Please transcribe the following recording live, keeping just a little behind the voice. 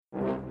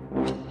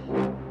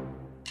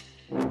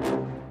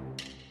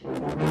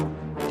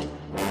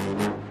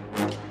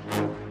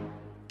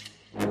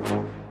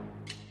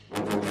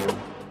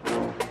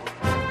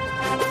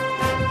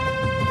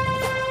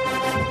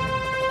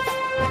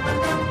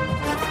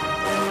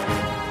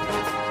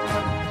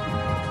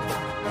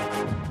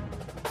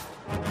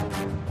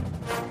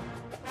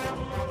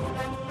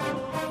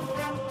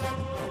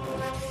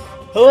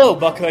Hello,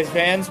 Bucknuts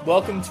fans.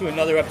 Welcome to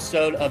another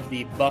episode of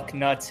the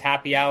Bucknuts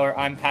Happy Hour.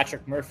 I'm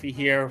Patrick Murphy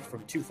here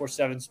from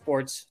 247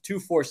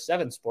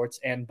 Sports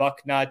and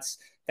Bucknuts.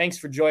 Thanks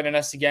for joining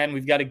us again.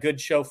 We've got a good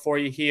show for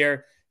you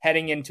here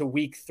heading into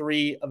week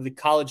 3 of the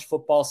college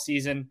football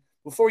season.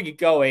 Before we get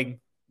going,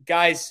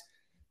 guys,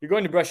 you're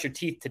going to brush your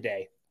teeth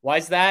today. Why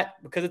is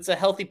that? Because it's a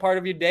healthy part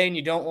of your day and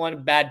you don't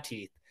want bad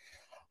teeth.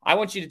 I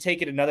want you to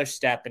take it another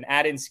step and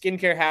add in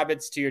skincare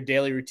habits to your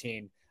daily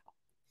routine.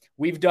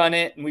 We've done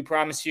it, and we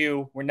promise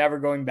you we're never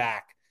going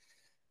back.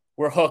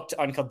 We're hooked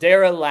on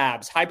Caldera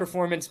Labs,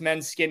 high-performance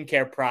men's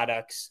skincare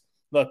products.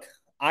 Look,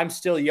 I'm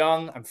still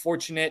young. I'm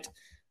fortunate.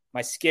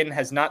 My skin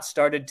has not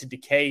started to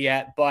decay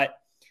yet, but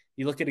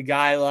you look at a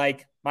guy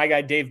like my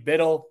guy Dave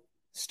Biddle,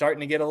 starting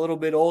to get a little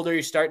bit older.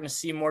 You're starting to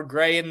see more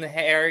gray in the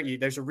hair.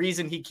 There's a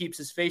reason he keeps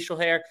his facial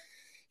hair.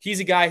 He's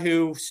a guy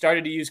who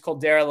started to use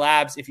Caldera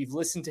Labs. If you've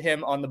listened to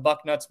him on the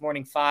Bucknuts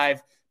Morning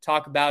 5,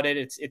 talk about it.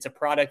 It's a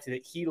product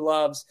that he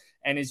loves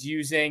and is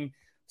using.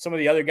 Some of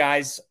the other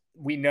guys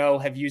we know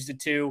have used it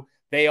too.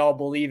 They all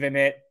believe in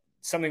it.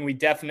 Something we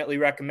definitely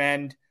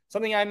recommend.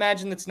 Something I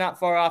imagine that's not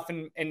far off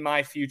in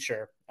my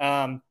future.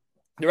 The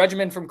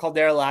regimen from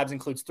Caldera Labs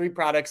includes 3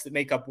 products that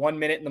make up 1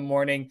 minute in the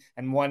morning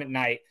and 1 at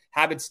night.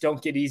 Habits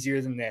don't get easier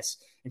than this.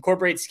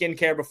 Incorporate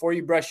skincare before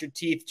you brush your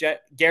teeth.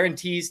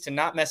 Guarantees to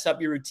not mess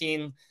up your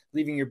routine,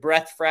 leaving your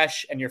breath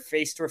fresh and your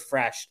face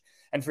refreshed.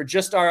 And for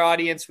just our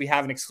audience, we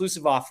have an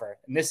exclusive offer.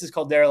 And this is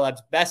Caldera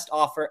Lab's best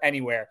offer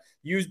anywhere.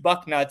 Use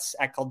Bucknuts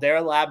at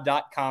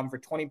calderalab.com for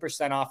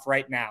 20% off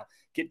right now.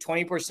 Get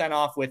 20%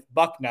 off with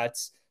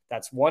Bucknuts,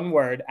 that's one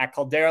word, at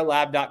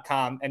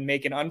calderalab.com and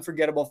make an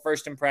unforgettable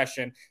first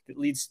impression that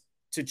leads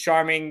to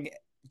charming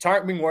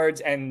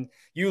words and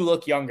you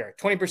look younger.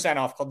 20%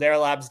 off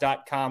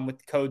calderalabs.com with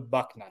the code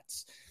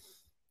Bucknuts.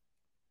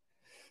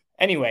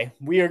 Anyway,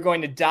 we are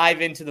going to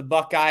dive into the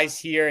Buckeyes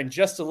here in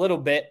just a little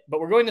bit, but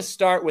we're going to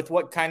start with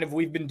what kind of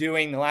we've been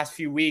doing the last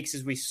few weeks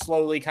as we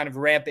slowly kind of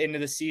ramp into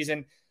the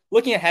season.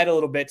 Looking ahead a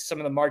little bit to some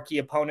of the marquee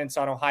opponents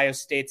on Ohio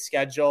State's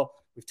schedule.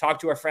 We've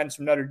talked to our friends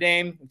from Notre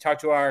Dame. We've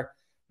talked to our,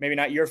 maybe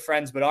not your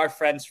friends, but our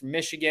friends from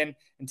Michigan.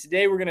 And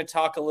today we're going to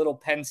talk a little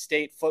Penn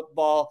State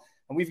football.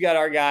 And we've got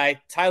our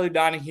guy, Tyler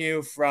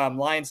Donahue from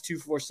Lions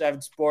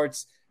 247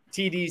 Sports,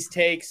 TD's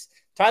Takes.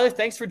 Tyler,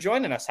 thanks for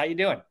joining us. How you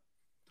doing?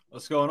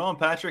 What's going on,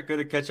 Patrick? Good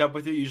to catch up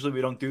with you. Usually we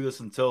don't do this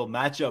until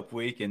matchup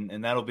week,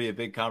 and that'll be a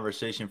big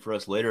conversation for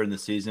us later in the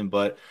season,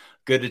 but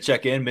good to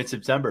check in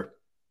mid-September.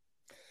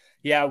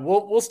 Yeah,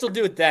 we'll still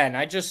do it then.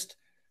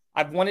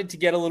 I've wanted to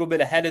get a little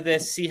bit ahead of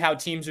this, see how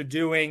teams are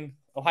doing.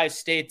 Ohio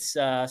State's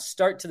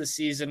start to the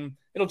season,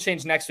 it'll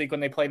change next week when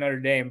they play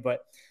Notre Dame, but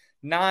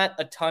not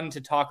a ton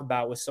to talk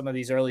about with some of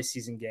these early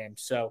season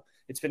games. So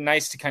it's been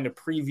nice to kind of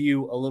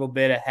preview a little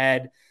bit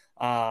ahead.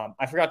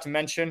 I forgot to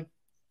mention,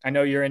 I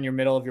know you're in your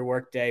middle of your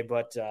work day,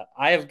 but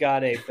I have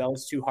got a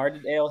Bell's Two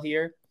Hearted Ale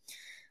here.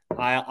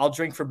 I'll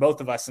drink for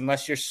both of us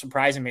unless you're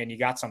surprising me and you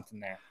got something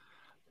there.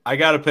 I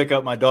got to pick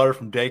up my daughter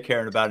from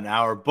daycare in about an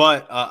hour,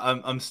 but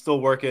I'm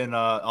still working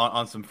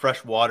on some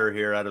fresh water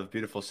here out of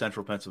beautiful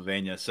central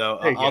Pennsylvania. So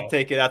I'll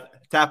take it out.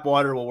 Tap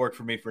water will work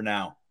for me for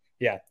now.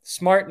 Yeah,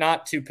 smart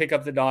not to pick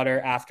up the daughter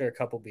after a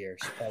couple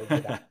beers. That would be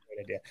that great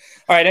idea.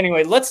 All right,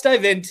 anyway, let's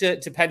dive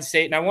into Penn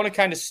State. And I want to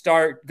kind of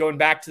start going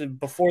back to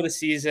before the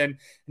season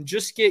and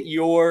just get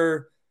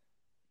your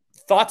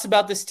thoughts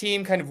about this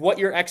team, kind of what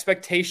your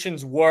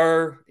expectations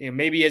were,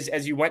 maybe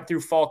as you went through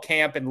fall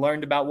camp and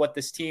learned about what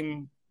this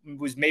team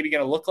was maybe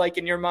going to look like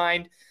in your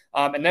mind.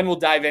 And then we'll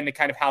dive into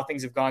kind of how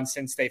things have gone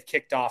since they've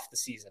kicked off the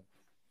season.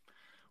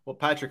 Well,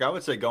 Patrick, I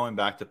would say going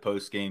back to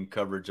post-game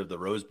coverage of the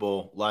Rose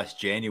Bowl last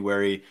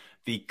January,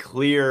 the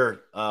clear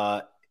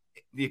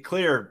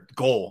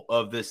goal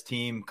of this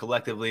team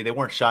collectively, they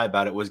weren't shy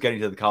about it, was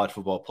getting to the college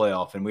football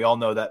playoff. And we all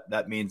know that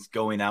that means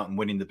going out and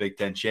winning the Big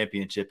Ten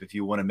championship if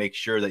you want to make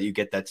sure that you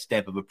get that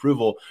stamp of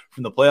approval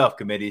from the playoff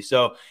committee.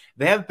 So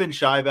they haven't been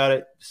shy about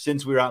it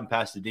since we were out in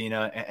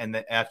Pasadena and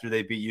after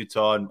they beat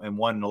Utah and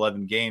won in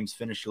 11 games,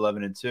 finished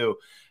 11-2.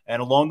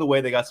 And along the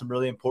way, they got some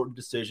really important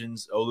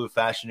decisions. Olu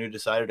Fashanu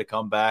decided to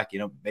come back.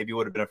 Maybe it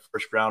would have been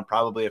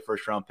probably a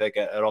first-round pick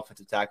at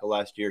offensive tackle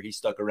last year. He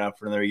stuck around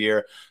for another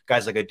year.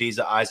 Guys like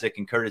Adiza Isaac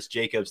and Curtis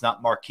Jacobs,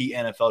 not marquee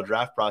NFL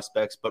draft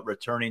prospects, but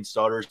returning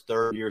starters,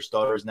 third-year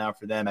starters now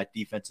for them at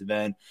defensive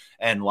end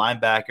and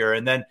linebacker.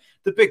 And then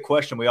the big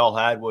question we all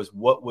had was,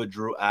 what would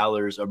Drew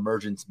Aller's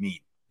emergence mean?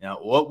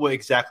 What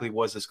exactly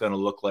was this going to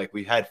look like?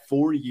 We had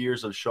 4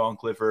 years of Sean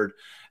Clifford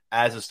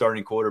as a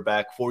starting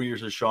quarterback, 4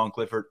 years of Sean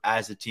Clifford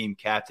as a team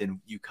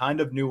captain. You kind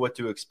of knew what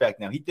to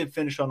expect. Now, he did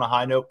finish on a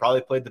high note,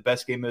 probably played the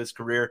best game of his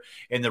career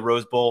in the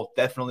Rose Bowl,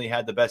 definitely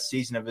had the best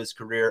season of his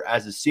career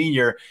as a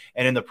senior.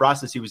 And in the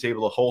process, he was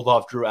able to hold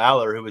off Drew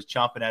Aller, who was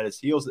chomping at his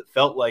heels, it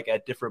felt like,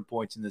 at different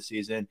points in the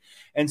season.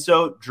 And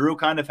so Drew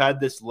kind of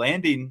had this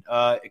landing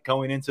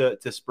going into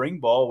spring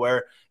ball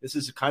where this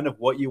is kind of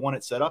what you want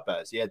it set up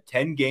as. He had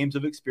 10 games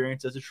of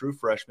experience as a true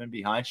freshman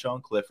behind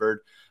Sean Clifford.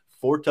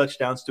 4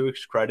 touchdowns to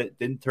his credit,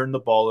 didn't turn the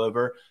ball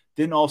over,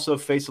 didn't also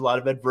face a lot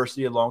of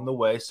adversity along the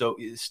way. So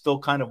it's still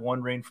kind of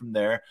wondering from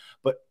there.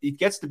 But he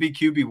gets to be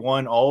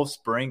QB1 all of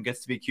spring,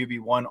 gets to be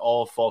QB1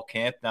 all of fall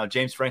camp. Now,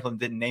 James Franklin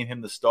didn't name him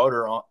the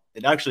starter.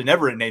 It actually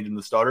never named him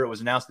the starter. It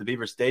was announced at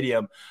Beaver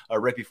Stadium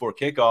right before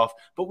kickoff.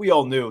 But we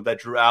all knew that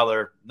Drew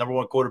Aller, number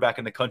 1 quarterback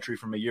in the country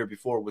from a year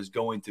before, was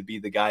going to be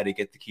the guy to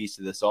get the keys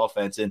to this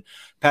offense. And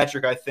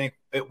Patrick, I think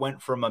it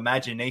went from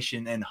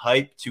imagination and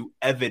hype to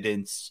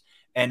evidence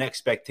and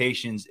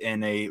expectations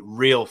in a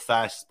real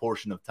fast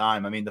portion of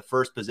time. I mean, the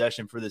first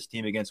possession for this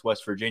team against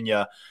West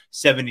Virginia,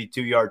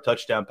 72-yard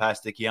touchdown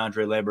pass to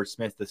Keandre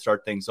Lambert-Smith to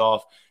start things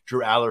off.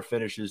 Drew Aller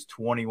finishes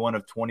 21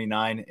 of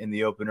 29 in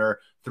the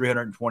opener,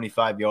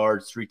 325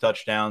 yards, 3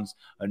 touchdowns,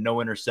 no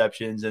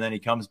interceptions. And then he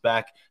comes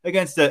back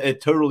against a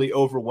totally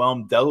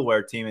overwhelmed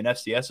Delaware team, an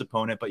FCS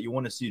opponent. But you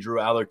want to see Drew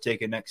Aller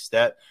take a next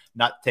step,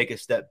 not take a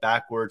step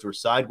backwards or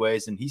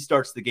sideways. And he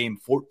starts the game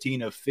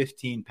 14 of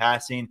 15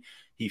 passing.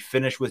 He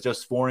finished with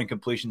just 4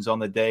 incompletions on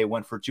the day,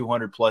 went for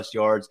 200-plus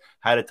yards,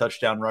 had a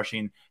touchdown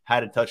rushing,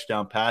 had a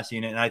touchdown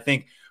passing. And I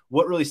think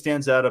what really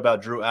stands out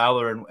about Drew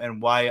Aller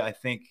and why I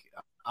think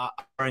I'm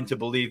trying to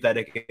believe that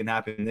it can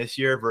happen this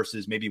year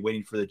versus maybe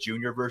waiting for the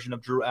junior version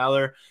of Drew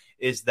Aller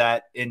is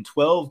that in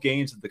 12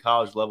 games at the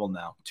college level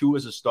now, 2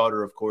 as a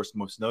starter, of course,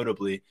 most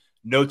notably,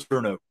 no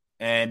turnover.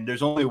 And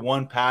there's only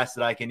 1 pass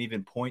that I can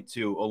even point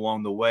to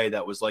along the way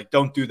that was like,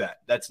 don't do that.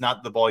 That's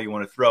not the ball you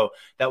want to throw.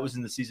 That was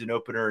in the season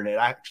opener, and it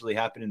actually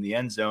happened in the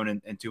end zone.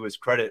 And to his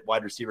credit,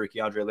 wide receiver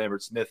Keandre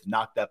Lambert-Smith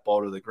knocked that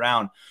ball to the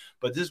ground.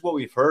 But this is what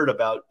we've heard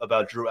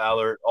about Drew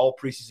Aller all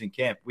preseason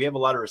camp. We have a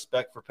lot of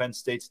respect for Penn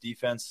State's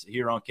defense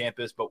here on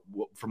campus, but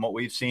from what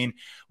we've seen,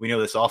 we know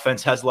this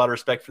offense has a lot of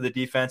respect for the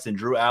defense, and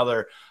Drew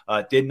Aller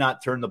did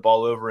not turn the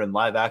ball over in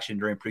live action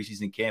during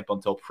preseason camp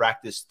until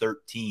practice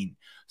 13.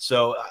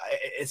 So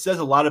it says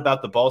a lot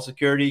about the ball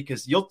security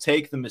because you'll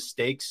take the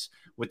mistakes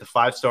with the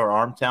 5-star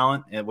arm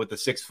talent and with the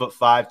 6'5",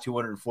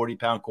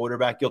 240-pound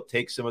quarterback. You'll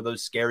take some of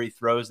those scary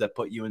throws that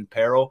put you in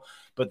peril.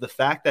 But the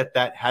fact that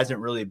that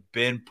hasn't really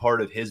been part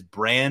of his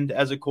brand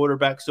as a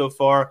quarterback so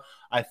far,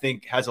 I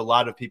think has a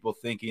lot of people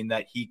thinking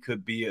that he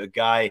could be a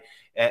guy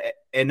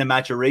in the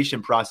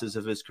maturation process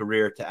of his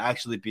career to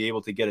actually be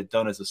able to get it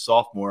done as a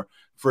sophomore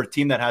for a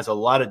team that has a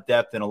lot of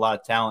depth and a lot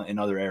of talent in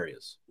other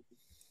areas.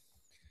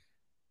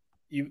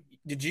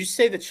 Did you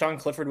say that Sean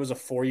Clifford was a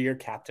 4-year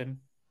captain?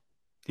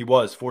 He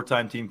was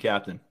 4-time team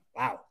captain.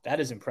 Wow,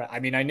 that is impressive. I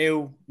mean, I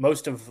knew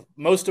most of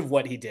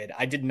what he did.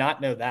 I did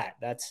not know that.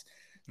 That's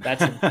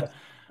impressive.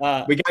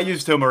 We got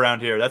used to him around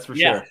here, that's for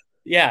sure.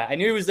 Yeah, I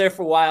knew he was there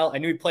for a while. I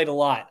knew he played a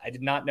lot. I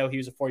did not know he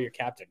was a 4-year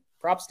captain.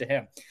 Props to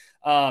him.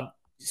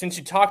 Since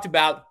you talked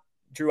about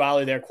Drew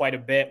Aller there quite a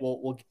bit,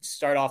 we'll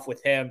start off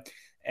with him.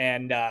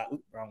 And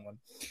wrong one.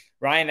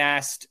 Ryan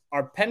asked,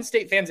 are Penn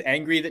State fans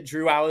angry that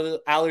Drew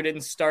Aller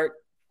didn't start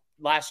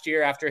last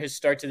year after his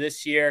start to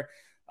this year?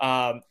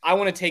 I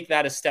want to take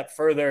that a step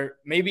further.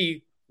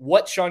 Maybe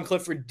what Sean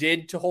Clifford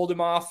did to hold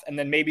him off, and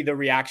then maybe the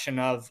reaction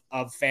of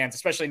fans,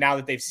 especially now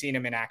that they've seen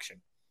him in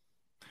action.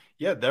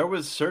 Yeah, there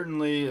was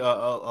certainly a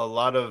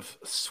lot of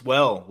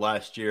swell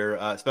last year,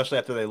 especially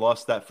after they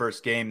lost that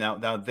first game.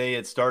 Now they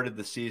had started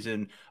the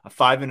season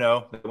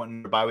 5-0. They went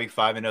into bye week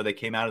 5-0. They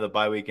came out of the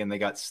bye week and they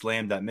got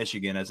slammed at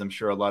Michigan, as I'm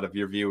sure a lot of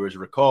your viewers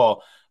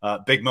recall.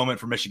 Big moment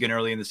for Michigan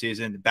early in the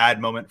season. Bad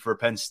moment for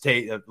Penn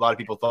State. A lot of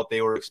people thought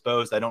they were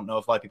exposed. I don't know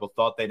if a lot of people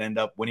thought they'd end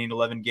up winning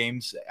 11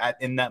 games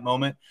in that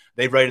moment.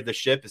 They righted the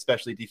ship,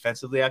 especially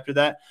defensively after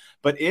that.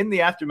 But in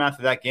the aftermath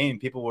of that game,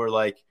 people were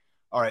like,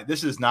 all right,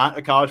 this is not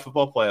a college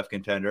football playoff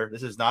contender.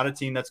 This is not a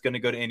team that's going to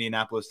go to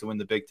Indianapolis to win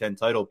the Big Ten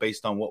title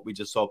based on what we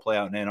just saw play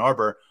out in Ann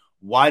Arbor.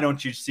 Why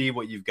don't you see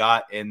what you've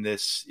got in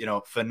this,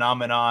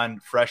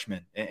 phenomenon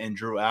freshman in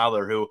Drew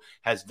Aller, who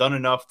has done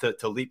enough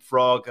to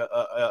leapfrog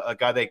a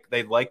guy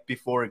they liked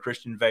before in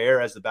Christian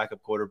Veilleux as the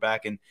backup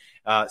quarterback. And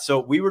so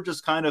we were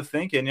just kind of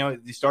thinking,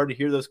 you started to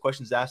hear those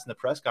questions asked in the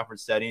press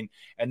conference setting.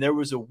 And there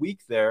was a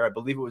week there, I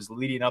believe it was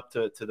leading up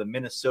to the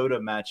Minnesota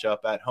matchup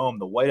at home,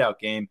 the whiteout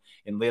game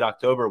in late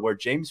October, where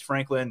James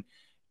Franklin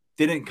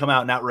didn't come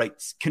out and outright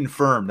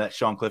confirm that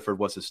Sean Clifford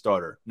was his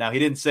starter. Now, he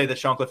didn't say that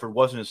Sean Clifford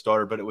wasn't a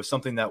starter, but it was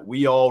something that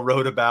we all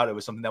wrote about. It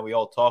was something that we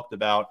all talked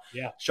about.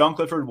 Yeah. Sean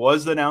Clifford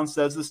was announced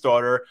as the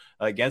starter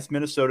against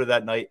Minnesota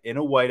that night in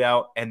a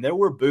whiteout, and there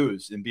were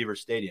boos in Beaver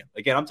Stadium.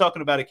 Again, I'm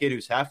talking about a kid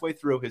who's halfway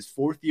through his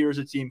 4th year as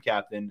a team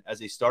captain,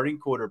 as a starting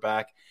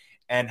quarterback.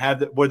 And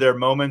were there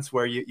moments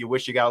where you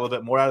wish you got a little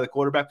bit more out of the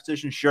quarterback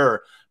position?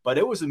 Sure. But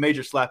it was a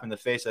major slap in the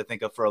face, I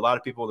think, for a lot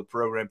of people in the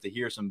program to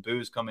hear some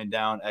boos coming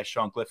down as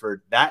Sean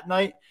Clifford. That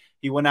night,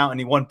 he went out and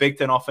he won Big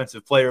Ten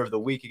Offensive Player of the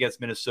Week against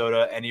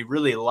Minnesota, and he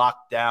really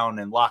locked down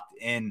and locked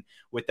in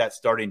with that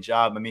starting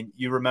job. I mean,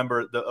 you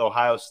remember the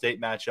Ohio State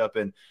matchup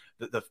and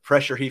the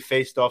pressure he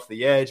faced off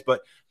the edge,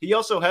 but he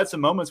also had some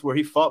moments where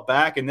he fought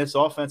back, and this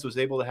offense was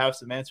able to have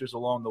some answers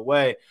along the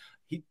way.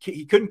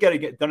 He couldn't get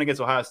it done against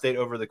Ohio State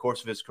over the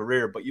course of his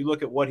career, but you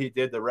look at what he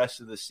did the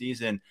rest of the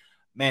season.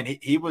 man,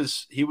 he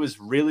was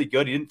really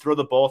good. He didn't throw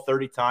the ball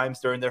 30 times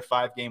during their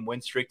 5-game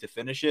win streak to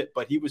finish it,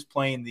 but he was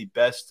playing the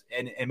best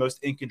and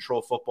most in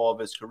control football of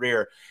his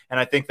career. And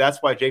I think that's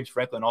why James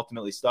Franklin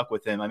ultimately stuck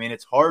with him. I mean,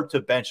 it's hard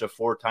to bench a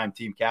 4-time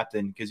team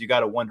captain because you got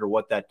to wonder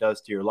what that does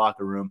to your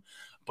locker room.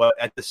 But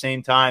at the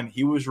same time,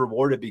 he was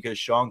rewarded because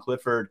Sean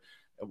Clifford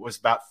was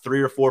about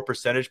 3 or 4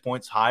 percentage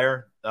points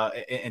higher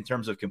in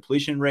terms of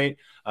completion rate.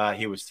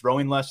 He was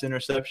throwing less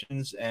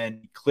interceptions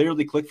and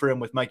clearly clicked for him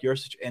with Mike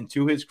Yurcich. And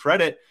to his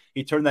credit,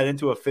 he turned that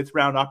into a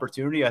 5th-round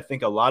opportunity. I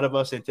think a lot of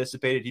us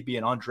anticipated he'd be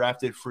an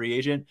undrafted free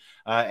agent,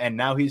 and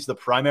now he's the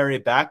primary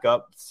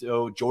backup.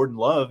 So Jordan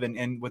Love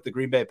and with the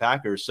Green Bay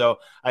Packers. So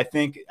I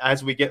think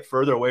as we get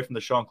further away from the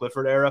Sean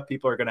Clifford era,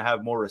 people are going to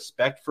have more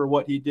respect for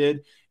what he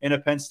did in a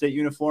Penn State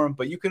uniform.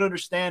 But you can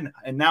understand,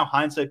 and now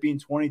hindsight being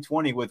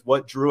 2020, with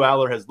what Drew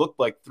Aller has looked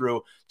like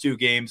through 2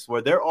 games,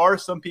 where there are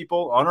some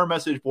people on our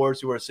message boards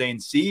who are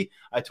saying, see,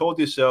 I told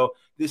you so.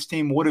 This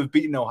team would have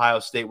beaten Ohio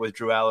State with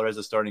Drew Aller as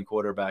a starting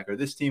quarterback, or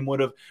this team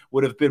would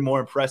have been more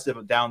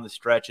impressive down the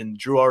stretch, and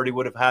Drew already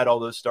would have had all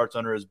those starts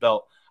under his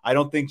belt. I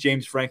don't think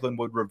James Franklin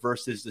would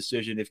reverse his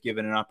decision if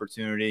given an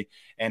opportunity.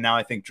 And now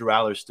I think Drew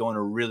Aller is still in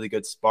a really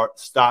good spot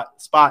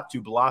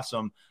to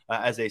blossom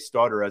as a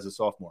starter as a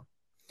sophomore.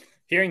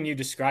 Hearing you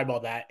describe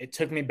all that, it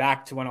took me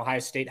back to when Ohio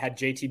State had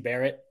JT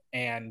Barrett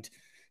and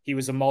he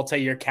was a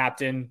multi-year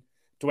captain.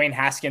 Dwayne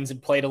Haskins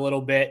had played a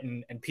little bit,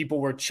 and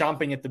people were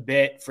chomping at the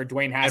bit for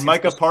Dwayne Haskins. And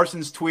Micah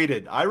Parsons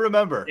tweeted, I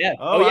remember. Yeah.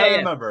 I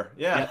remember.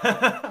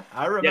 Yeah.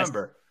 I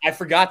remember. Yes. I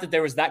forgot that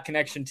there was that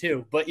connection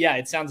too. But yeah,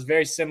 it sounds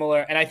very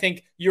similar. And I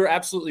think you're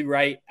absolutely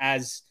right.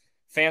 As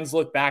fans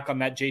look back on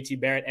that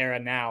JT Barrett era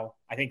now,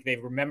 I think they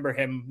remember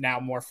him now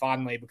more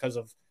fondly because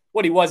of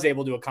what he was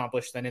able to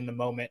accomplish than in the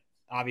moment.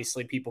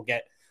 Obviously, people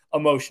get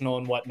emotional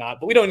and whatnot,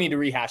 but we don't need to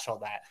rehash all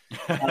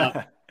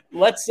that.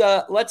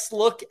 Let's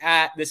look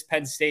at this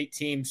Penn State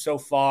team so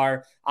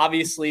far.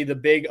 Obviously, the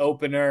big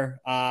opener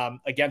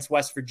against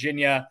West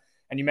Virginia,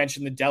 and you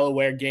mentioned the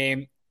Delaware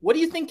game. What do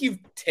you think you've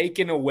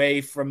taken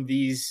away from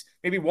these,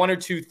 maybe 1 or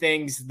 2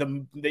 things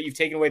that you've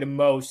taken away the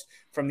most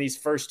from these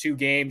first 2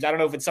 games? I don't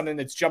know if it's something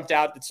that's jumped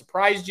out that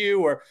surprised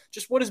you, or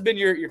just what has been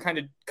your kind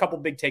of couple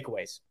big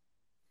takeaways?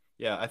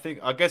 Yeah,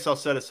 I guess I'll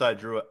set aside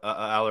Drew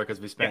Aller because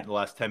we spent the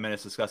last 10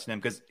 minutes discussing him.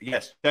 Because,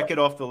 yes, check it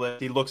off the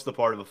list. He looks the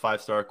part of a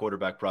 5-star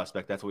quarterback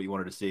prospect. That's what you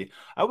wanted to see.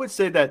 I would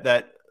say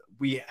that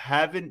we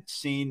haven't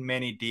seen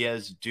Manny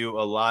Diaz do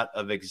a lot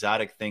of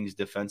exotic things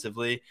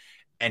defensively.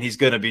 And he's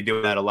going to be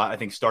doing that a lot, I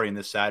think, starting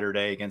this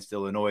Saturday against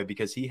Illinois,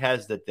 because he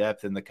has the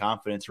depth and the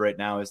confidence right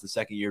now as the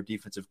second-year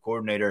defensive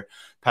coordinator,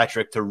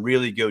 Patrick, to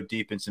really go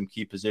deep in some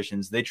key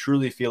positions. They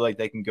truly feel like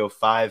they can go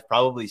 5,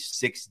 probably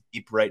 6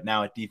 deep right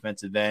now at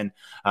defensive end.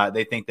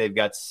 They think they've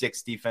got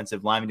 6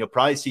 defensive linemen. You'll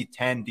probably see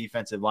 10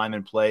 defensive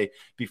linemen play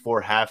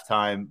before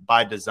halftime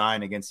by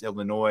design against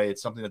Illinois.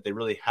 It's something that they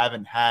really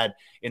haven't had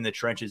in the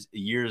trenches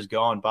years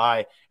gone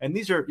by. And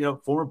these are,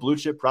 former blue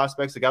chip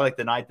prospects. A guy like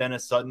Denai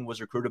Dennis Sutton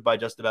was recruited by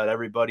just about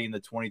everybody in the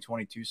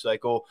 2022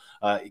 cycle.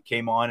 He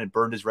came on and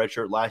burned his red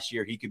shirt last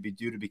year. He could be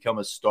due to become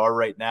a star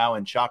right now.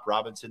 And Chop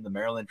Robinson, the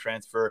Maryland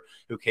transfer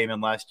who came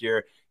in last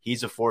year,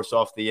 he's a force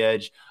off the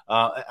edge.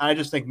 I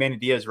just think Manny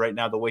Diaz right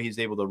now, the way he's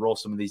able to roll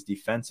some of these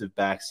defensive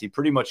backs, he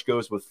pretty much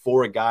goes with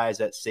 4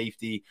 guys at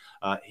safety.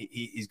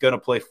 He's going to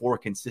play 4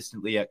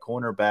 consistently at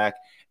cornerback.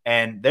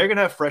 And they're going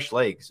to have fresh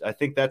legs. I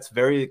think that's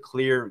very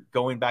clear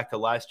going back to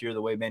last year,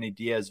 the way Manny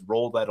Diaz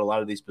rolled at a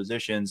lot of these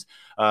positions.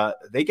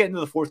 They get into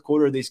the fourth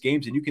quarter of these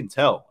games, and you can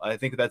tell. I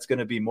think that's going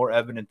to be more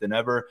evident than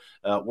ever,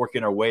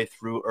 working our way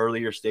through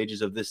earlier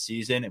stages of this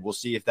season. And we'll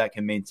see if that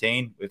can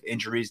maintain, if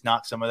injuries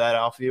knock some of that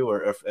off you,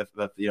 or if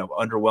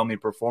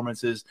underwhelming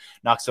performances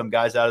knock some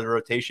guys out of the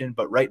rotation.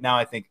 But right now,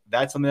 I think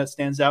that's something that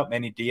stands out.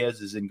 Manny Diaz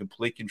is in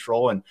complete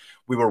control, and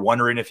we were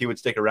wondering if he would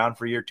stick around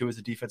for year 2 as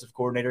a defensive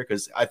coordinator,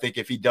 because I think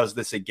if he does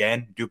this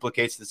again,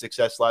 duplicates the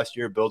success last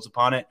year, builds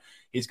upon it,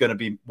 he's going to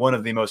be one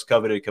of the most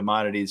coveted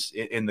commodities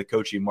in the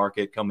coaching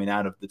market coming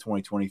out of the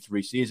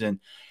 2023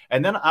 season.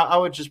 And then I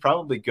would just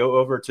probably go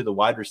over to the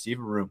wide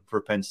receiver room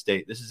for Penn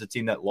State. This is a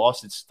team that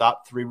lost its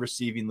top 3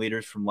 receiving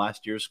leaders from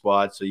last year's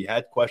squad. So you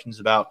had questions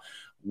about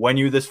when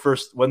this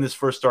first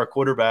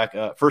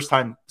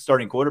time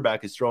starting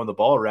quarterback is throwing the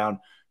ball around,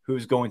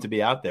 who's going to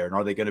be out there, and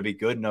are they going to be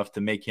good enough to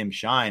make him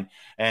shine?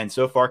 And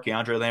so far,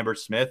 Keandre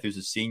Lambert-Smith, who's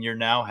a senior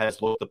now,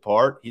 has looked the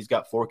part. He's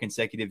got 4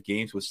 consecutive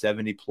games with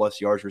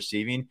 70-plus yards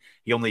receiving.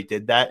 He only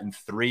did that in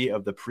 3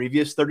 of the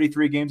previous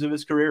 33 games of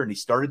his career, and he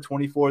started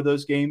 24 of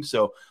those games.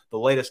 So the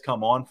latest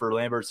come on for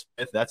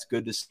Lambert-Smith. That's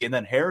good to see. And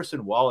then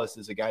Harrison Wallace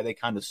is a guy they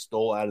kind of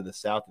stole out of the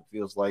South, it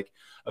feels like,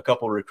 a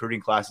couple of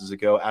recruiting classes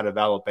ago out of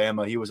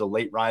Alabama. He was a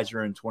late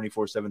riser in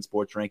 24/7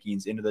 sports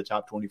rankings into the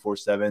top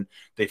 24/7.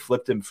 They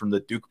flipped him from the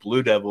Duke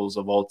Blue Devils totals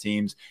of all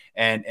teams.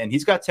 And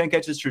he's got 10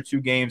 catches for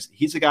 2 games.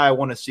 He's a guy I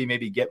want to see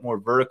maybe get more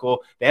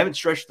vertical. They haven't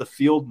stretched the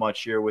field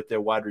much here with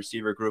their wide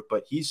receiver group,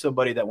 but he's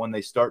somebody that when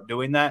they start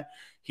doing that,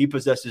 he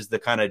possesses the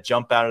kind of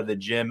jump out of the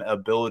gym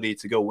ability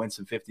to go win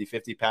some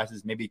 50-50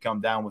 passes, maybe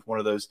come down with one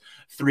of those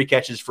 3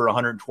 catches for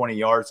 120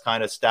 yards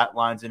kind of stat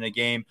lines in a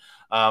game.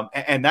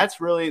 And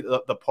that's really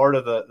the part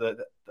of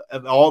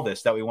of all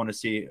this that we want to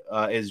see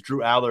is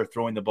Drew Aller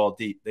throwing the ball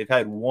deep. They've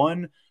had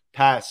one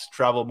pass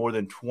travel more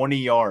than 20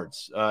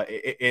 yards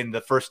in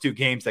the first 2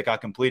 games that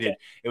got completed.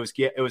 It was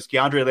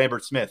Keandre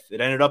Lambert-Smith. It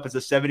ended up as a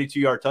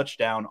 72-yard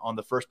touchdown on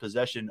the first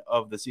possession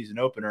of the season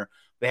opener.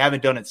 They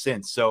haven't done it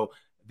since. So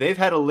they've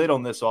had a lid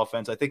on this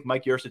offense. I think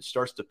Mike Yurcich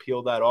starts to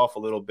peel that off a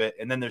little bit.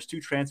 And then there's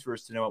 2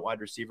 transfers to know at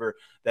wide receiver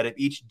that have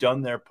each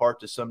done their part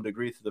to some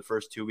degree through the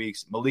first 2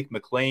 weeks. Malik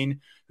McClain,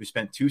 who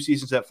spent 2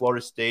 seasons at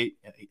Florida State,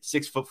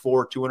 6'4",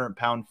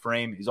 200-pound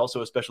frame. He's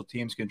also a special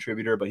teams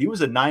contributor, but he was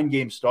a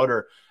 9-game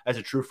starter as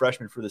a true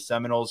freshman for the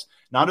Seminoles.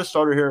 Not a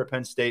starter here at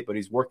Penn State, but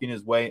he's working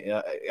his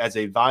way as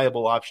a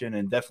viable option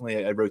and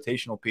definitely a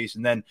rotational piece.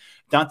 And then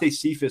Dante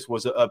Cephas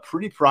was a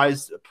pretty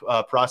prized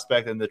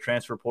prospect in the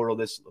transfer portal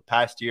this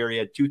past year. He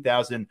had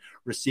 2,000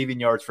 receiving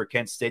yards for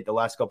Kent State the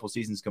last couple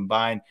seasons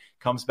combined,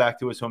 comes back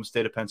to his home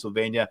state of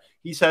Pennsylvania.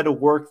 He's had to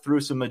work through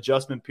some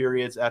adjustment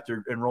periods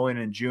after enrolling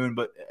in June,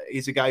 but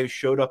he's a guy who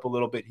showed up a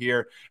little bit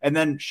here. And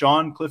then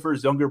Sean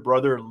Clifford's younger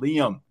brother,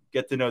 Liam,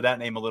 get to know that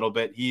name a little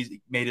bit. He's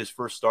made his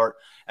first start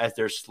as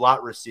their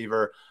slot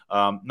receiver.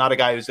 Not a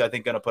guy who's, I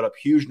think, going to put up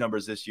huge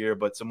numbers this year,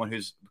 but someone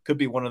who's could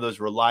be one of those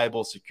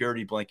reliable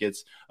security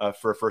blankets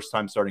for a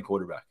first-time starting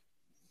quarterback.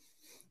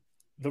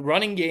 The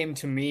running game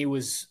to me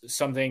was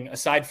something,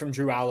 aside from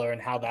Drew Aller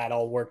and how that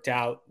all worked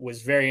out,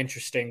 was very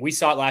interesting. We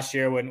saw it last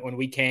year when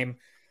we came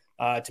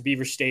to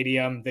Beaver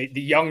Stadium. The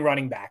young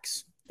running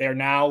backs, they're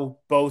now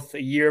both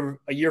a year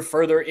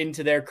further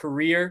into their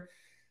career.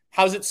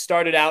 How's it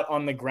started out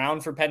on the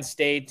ground for Penn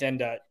State?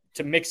 And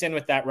to mix in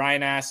with that,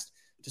 Ryan asked,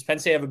 does Penn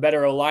State have a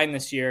better O-line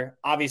this year?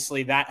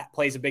 Obviously, that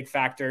plays a big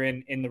factor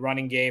in the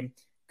running game.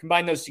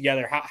 Combine those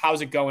together.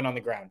 How's it going on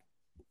the ground?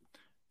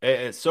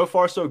 It's so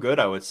far so good,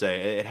 I would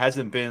say. It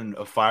hasn't been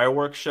a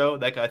fireworks show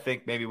like I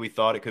think maybe we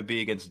thought it could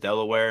be against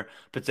Delaware,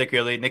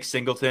 particularly Nick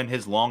Singleton.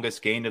 His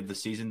longest gain of the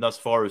season thus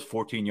far is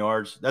 14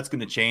 yards. That's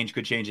going to change,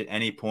 could change at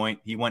any point.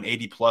 He went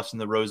 80-plus in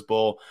the Rose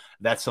Bowl.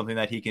 That's something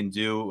that he can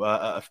do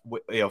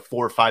 4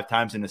 or 5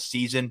 times in a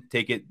season,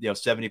 take it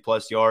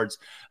 70-plus yards.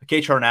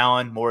 Kaytron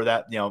Allen, more of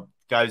that,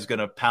 guy who's going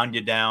to pound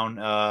you down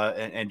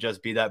and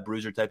just be that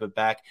bruiser type of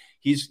back.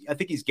 I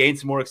think he's gained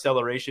some more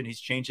acceleration. He's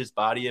changed his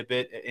body a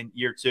bit in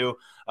year 2.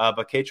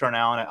 But Kaytron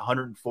Allen at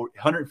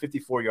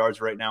 154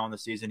 yards right now in the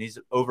season. He's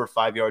over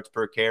 5 yards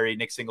per carry.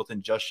 Nick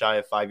Singleton just shy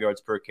of 5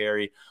 yards per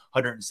carry,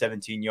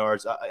 117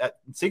 yards.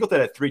 Singleton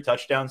had 3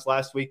 touchdowns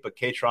last week, but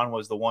Kaytron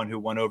was the one who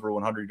went over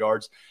 100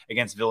 yards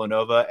against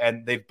Villanova.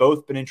 And they've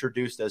both been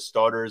introduced as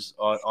starters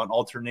on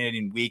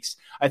alternating weeks.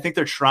 I think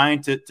they're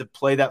trying to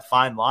play that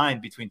fine line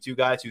between 2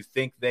 guys who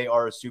think they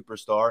are a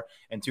superstar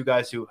and 2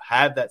 guys who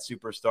have that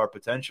superstar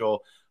potential.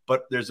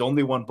 But there's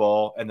only one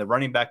ball, and the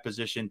running back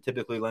position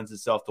typically lends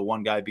itself to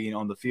one guy being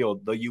on the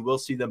field, though you will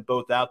see them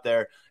both out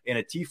there in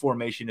a T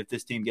formation if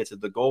this team gets at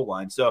the goal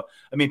line. So,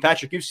 I mean,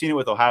 Patrick, you've seen it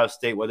with Ohio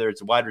State, whether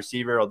it's a wide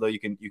receiver, although you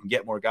can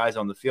get more guys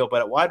on the field,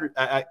 but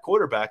at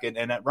quarterback and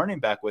at running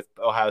back with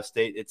Ohio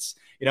State, it's,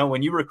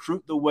 when you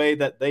recruit the way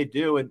that they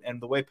do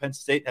and the way Penn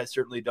State has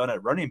certainly done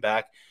at running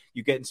back,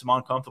 you get in some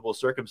uncomfortable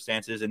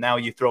circumstances, and now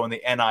you throw in the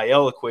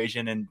NIL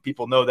equation, and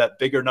people know that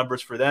bigger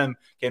numbers for them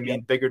can mean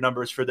bigger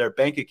numbers for their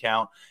bank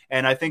account.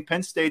 And I think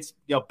Penn State's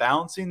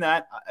balancing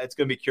that. It's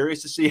going to be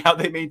curious to see how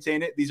they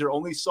maintain it. These are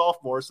only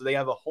sophomores, so they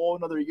have a whole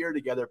another year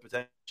together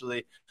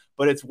potentially,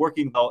 but it's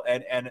working well.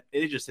 And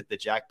it just hit the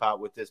jackpot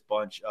with this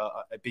bunch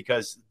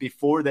because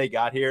before they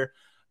got here,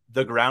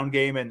 the ground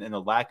game and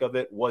the lack of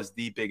it was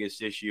the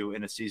biggest issue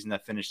in a season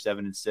that finished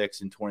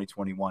 7-6 in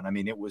 2021. I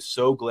mean, it was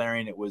so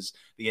glaring. It was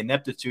the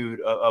ineptitude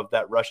of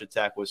that rush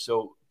attack was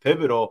so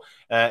pivotal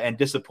and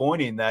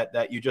disappointing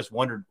that you just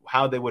wondered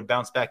how they would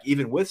bounce back,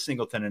 even with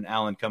Singleton and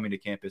Allen coming to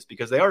campus,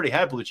 because they already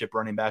had blue chip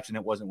running backs and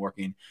it wasn't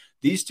working.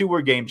 These 2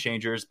 were game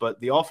changers, but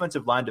the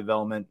offensive line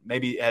development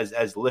maybe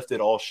has lifted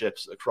all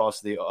ships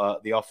across the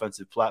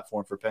offensive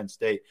platform for Penn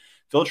State.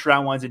 Phil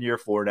Trautwein's in year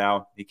 4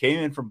 now. He came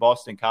in from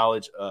Boston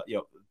College,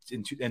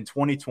 in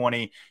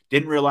 2020,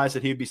 didn't realize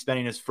that he'd be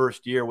spending his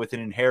first year with an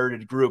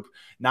inherited group,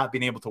 not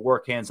being able to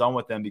work hands-on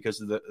with them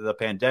because of the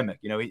pandemic.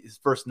 His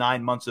first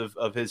 9 months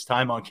of his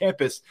time on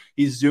campus,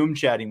 he's Zoom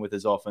chatting with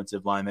his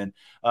offensive linemen.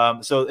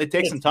 So it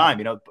takes some time,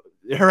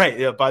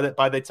 right.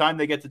 By the time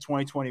they get to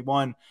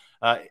 2021,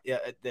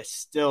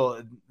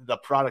 the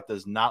product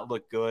does not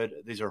look good.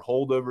 These are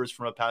holdovers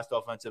from a past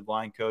offensive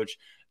line coach.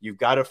 You've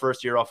got a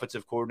first-year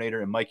offensive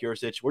coordinator in Mike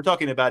Yurcich. We're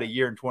talking about a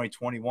year in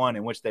 2021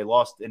 in which they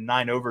lost in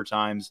 9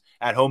 overtimes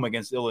at home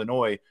against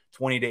Illinois,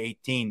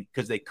 20-18,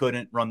 because they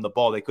couldn't run the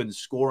ball. They couldn't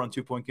score on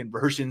 2-point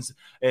conversions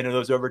in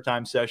those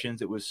overtime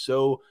sessions. It was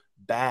so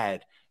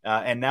bad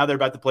And now they're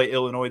about to play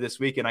Illinois this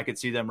week, and I could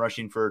see them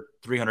rushing for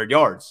 300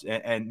 yards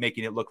and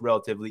making it look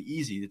relatively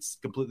easy. It's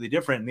completely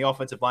different. And the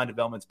offensive line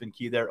development's been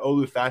key there.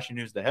 Olu Fashion,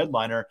 who's the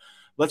headliner,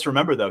 let's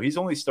remember, though, he's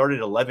only started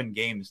 11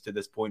 games to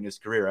this point in his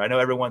career. I know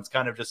everyone's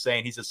kind of just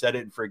saying he's a set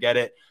it and forget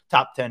it,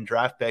 top 10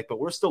 draft pick, but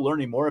we're still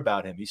learning more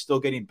about him. He's still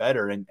getting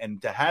better.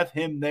 And to have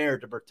him there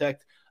to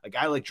protect a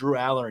guy like Drew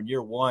Aller in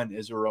year one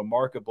is a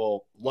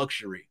remarkable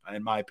luxury,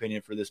 in my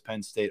opinion, for this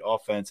Penn State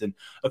offense. And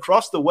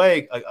across the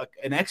way,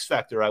 an X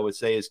factor, I would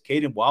say, is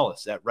Caden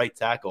Wallace at right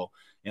tackle.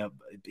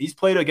 He's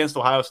played against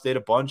Ohio State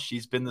a bunch.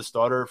 He's been the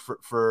starter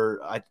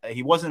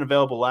he wasn't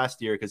available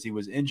last year because he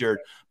was injured,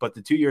 but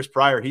the 2 years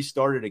prior, he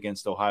started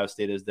against Ohio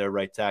State as their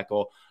right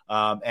tackle.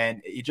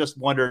 And you just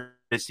wonder,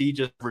 is he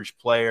just an average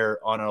player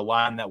on a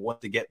line that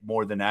wants to get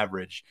more than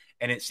average?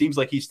 And it seems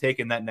like he's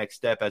taken that next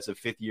step as a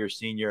fifth-year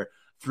senior.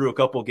 Through a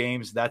couple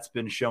games, that's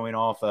been showing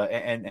off,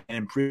 and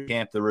in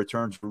pre-camp, the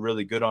returns were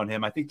really good on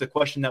him. I think the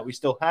question that we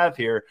still have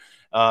here,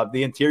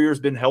 the interior has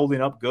been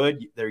holding up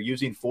good. They're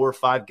using 4 or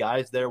 5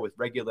 guys there with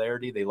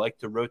regularity. They like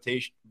to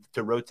rotate,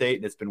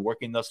 and it's been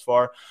working thus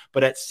far.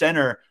 But at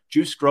center,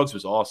 Juice Scruggs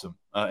was awesome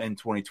in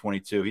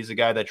 2022. He's a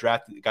guy that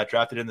got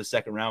drafted in the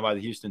second round by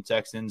the Houston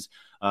Texans.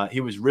 He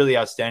was really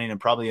outstanding and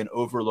probably an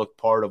overlooked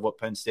part of what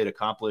Penn State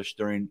accomplished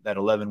during that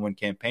 11-win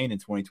campaign in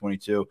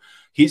 2022.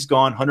 He's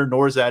gone. Hunter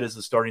Norzad is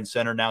the starting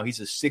center now. He's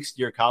a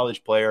 6th-year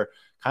college player.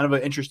 Kind of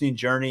an interesting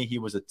journey. He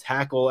was a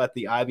tackle at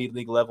the Ivy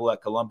League level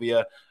at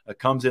Columbia,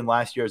 comes in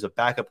last year as a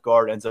backup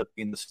guard, ends up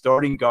being the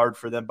starting guard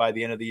for them by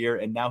the end of the year,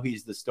 and now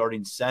he's the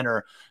starting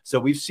center. So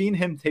we've seen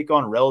him take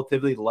on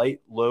relatively light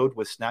load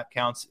with snap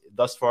counts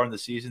thus far in the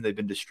season. They've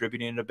been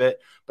distributing it a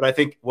bit. But I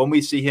think when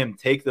we see him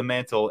take the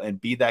mantle and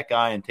be that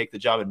guy and take the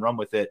job and run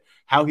with it,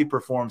 how he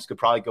performs could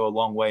probably go a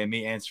long way in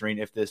me answering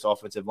if this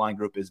offensive line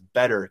group is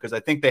better, because I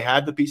think they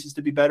have the pieces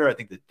to be better. I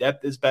think the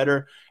depth is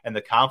better and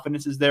the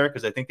confidence is there,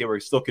 because I think they were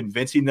still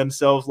convincing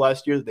themselves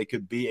last year that they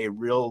could be a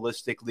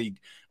realistically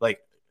like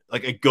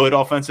a good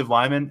offensive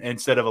lineman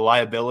instead of a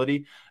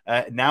liability.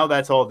 Now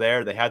that's all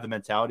there. They have the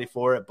mentality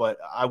for it, but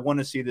I want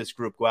to see this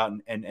group go out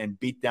and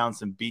beat down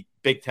some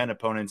Big Ten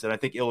opponents. And I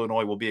think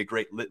Illinois will be a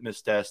great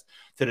litmus test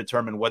to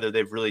determine whether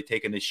they've really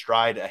taken a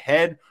stride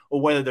ahead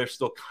or whether they're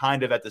still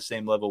kind of at the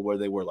same level where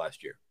they were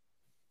last year.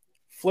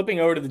 Flipping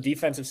over to the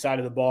defensive side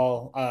of the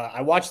ball,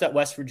 I watched that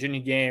West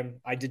Virginia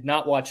game. I did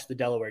not watch the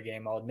Delaware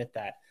game, I'll admit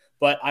that.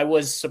 But I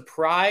was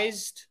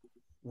surprised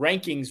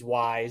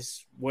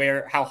rankings-wise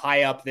how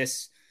high up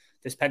this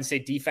Penn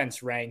State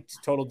defense ranked,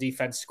 total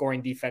defense,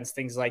 scoring defense,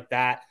 things like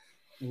that.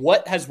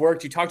 What has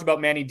worked? You talked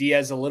about Manny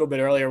Diaz a little bit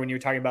earlier when you were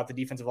talking about the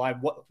defensive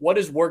line. What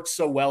has worked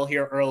so well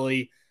here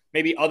early,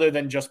 maybe other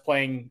than just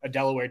playing a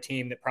Delaware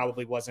team that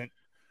probably wasn't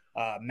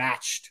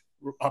matched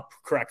up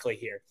correctly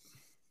here?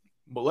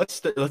 Well,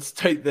 let's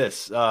take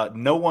this.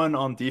 No one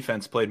on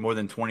defense played more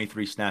than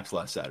 23 snaps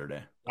last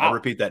Saturday. Wow. I'll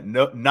repeat that.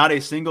 No, not a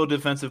single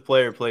defensive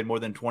player played more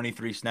than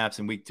 23 snaps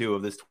in week 2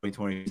 of this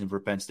 2020 season for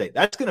Penn State.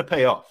 That's going to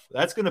pay off.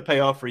 That's going to pay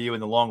off for you in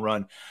the long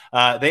run.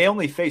 They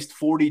only faced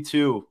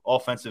 42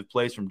 offensive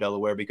plays from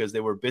Delaware because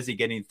they were busy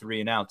getting 3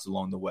 and outs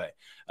along the way.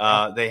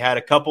 They had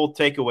a couple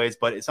takeaways,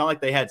 but it's not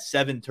like they had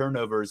 7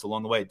 turnovers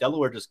along the way.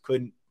 Delaware just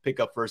couldn't pick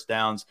up first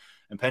downs,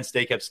 and Penn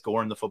State kept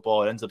scoring the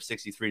football. It ends up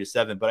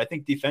 63-7. But I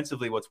think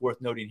defensively, what's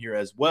worth noting here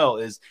as well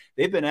is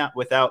they've been out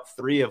without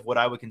 3 of what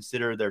I would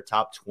consider their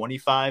top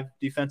 25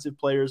 defensive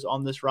players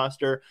on this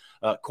roster.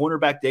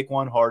 Cornerback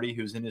Daquan Hardy,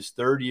 who's in his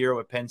 3rd year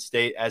with Penn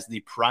State as the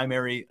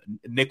primary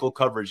nickel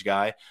coverage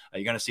guy.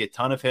 You're going to see a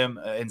ton of him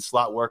in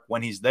slot work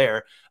when he's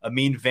there.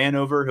 Amin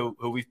Vanover,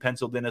 who we've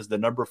penciled in as the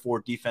number 4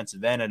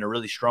 defensive end and a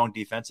really strong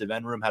defensive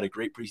end room, had a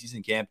great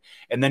preseason camp.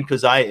 And then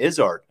Keziah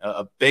Izzard,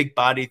 a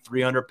big-bodied,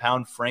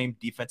 300-pound frame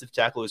defensive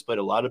tackle who's played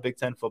a lot of Big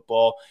Ten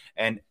football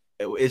and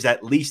is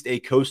at least a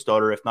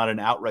co-starter, if not an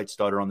outright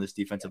starter on this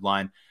defensive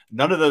line.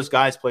 None of those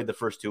guys played the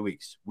first 2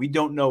 weeks. We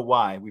don't know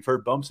why. We've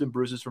heard bumps and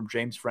bruises from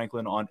James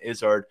Franklin on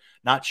Izzard.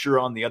 Not sure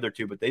on the other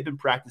 2, but they've been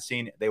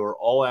practicing. They were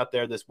all out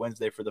there this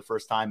Wednesday for the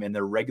first time in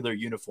their regular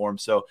uniform.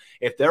 So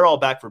if they're all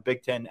back for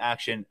Big Ten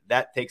action,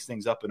 that takes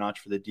things up a notch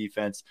for the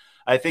defense.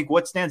 I think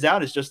what stands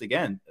out is just,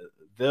 again,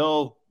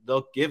 they'll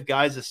give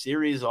guys a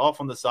series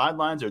off on the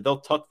sidelines, or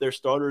they'll tuck their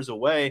starters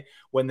away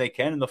when they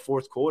can in the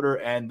 4th quarter,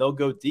 and they'll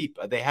go deep.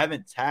 They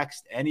haven't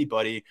taxed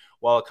anybody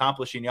while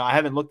accomplishing. I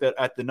haven't looked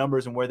at the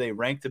numbers and where they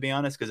rank, to be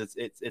honest, because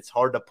it's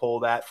hard to pull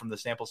that from the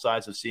sample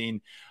size of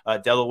seeing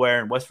Delaware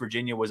and West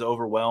Virginia was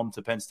overwhelmed.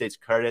 To Penn State's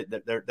credit,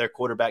 their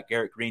quarterback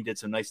Garrett Green did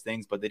some nice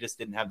things, but they just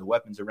didn't have the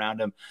weapons around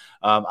him.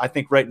 I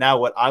think right now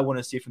what I want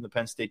to see from the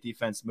Penn State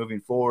defense moving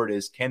forward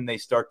is, can they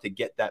start to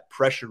get that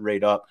pressure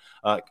rate up?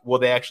 Will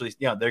they actually,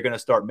 they're going to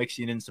start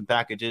mixing in some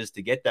packages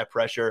to get that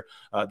pressure.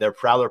 Their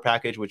Prowler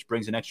package, which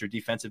brings an extra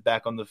defensive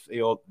back on the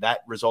field,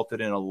 that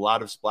resulted in a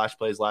lot of splash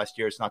plays last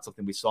year. It's not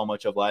something we saw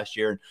much of last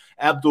year. And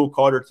Abdul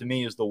Carter, to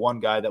me, is the one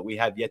guy that we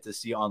have yet to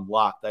see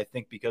unlocked. I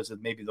think because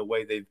of maybe the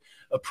way they've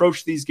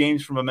approached these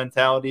games from a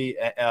mentality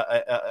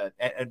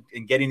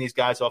and getting these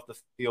guys off the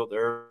field,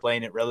 they're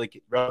playing it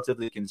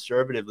relatively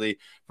conservatively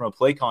from a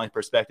play calling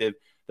perspective.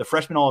 The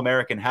freshman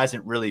All-American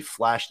hasn't really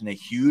flashed in a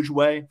huge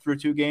way through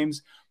 2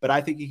 games, but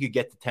I think he could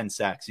get to 10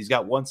 sacks. He's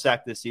got 1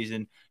 sack this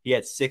season. He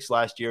had 6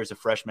 last year as a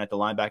freshman at the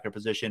linebacker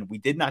position. We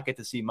did not get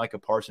to see Micah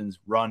Parsons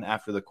run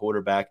after the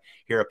quarterback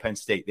here at Penn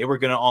State. They were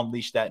going to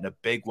unleash that in a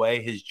big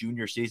way his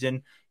junior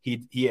season.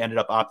 He ended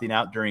up opting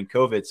out during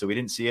COVID, so we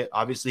didn't see it.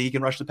 Obviously, he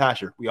can rush the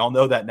passer. We all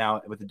know that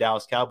now with the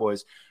Dallas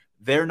Cowboys.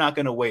 They're not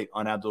going to wait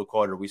on Abdul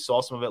Carter. We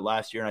saw some of it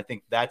last year, and I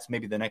think that's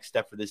maybe the next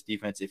step for this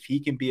defense. If he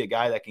can be a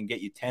guy that can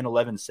get you 10,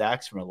 11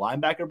 sacks from a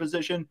linebacker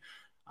position,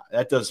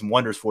 that does some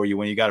wonders for you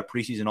when you got a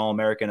preseason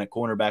All-American, a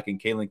cornerback in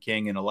Kalen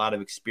King, and a lot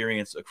of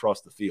experience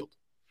across the field.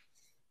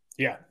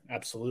 Yeah,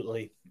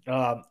 absolutely.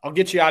 I'll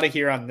get you out of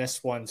here on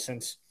this one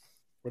since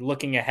we're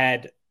looking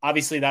ahead.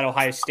 Obviously, that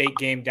Ohio State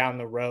game down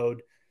the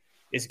road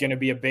is going to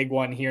be a big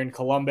one here in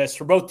Columbus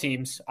for both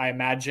teams, I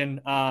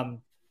imagine.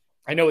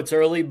 I know it's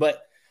early,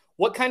 but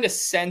what kind of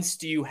sense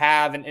do you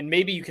have, and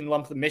maybe you can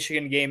lump the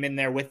Michigan game in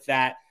there with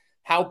that,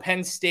 how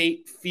Penn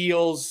State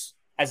feels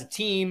as a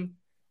team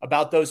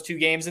about those 2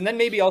 games, and then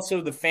maybe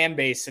also the fan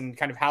base and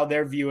kind of how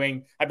they're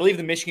viewing, I believe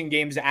the Michigan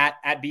game's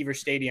at Beaver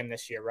Stadium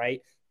this year,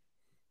 right?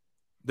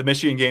 The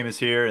Michigan game is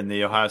here, and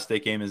the Ohio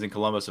State game is in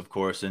Columbus, of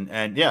course.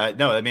 And yeah,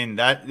 no, I mean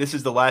this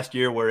is the last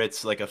year where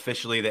it's like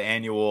officially the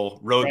annual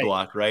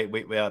roadblock,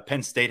 right?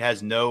 Penn State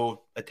has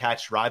no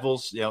attached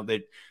rivals. You know,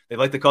 they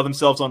like to call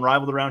themselves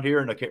unrivaled around here,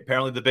 and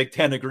apparently the Big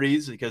Ten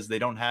agrees because they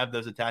don't have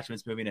those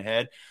attachments moving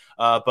ahead.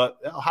 But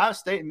Ohio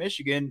State and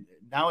Michigan,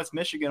 now it's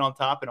Michigan on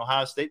top, and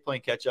Ohio State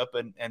playing catch up,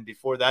 and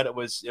before that it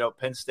was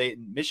Penn State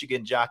and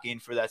Michigan jockeying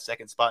for that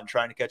second spot and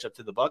trying to catch up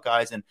to the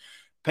Buckeyes. And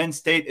Penn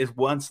State is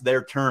once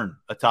their turn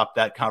atop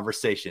that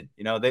conversation.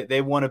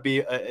 They want to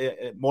be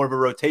more of a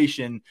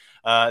rotation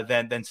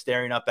than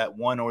staring up at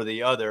one or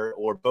the other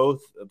or both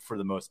for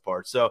the most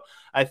part. So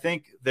I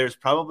think there's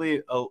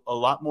probably a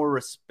lot more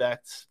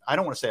respect. I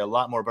don't want to say a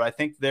lot more, but I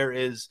think there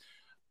is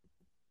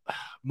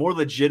more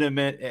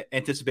legitimate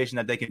anticipation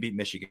that they can beat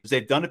Michigan because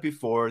they've done it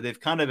before. They've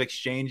kind of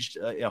exchanged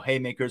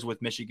haymakers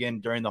with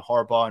Michigan during the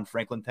Harbaugh and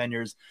Franklin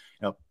tenures.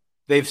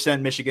 They've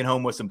sent Michigan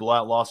home with some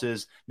blowout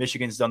losses.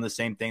 Michigan's done the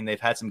same thing. They've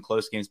had some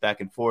close games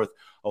back and forth.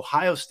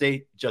 Ohio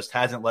State just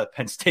hasn't let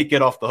Penn State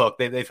get off the hook.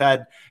 They've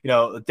had,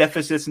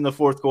 deficits in the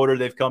fourth quarter.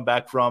 They've come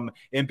back from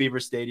in Beaver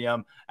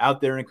Stadium out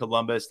there in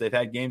Columbus. They've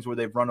had games where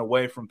they've run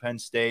away from Penn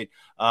State.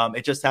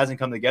 It just hasn't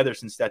come together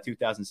since that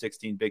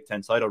 2016 Big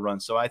Ten title run.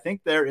 So I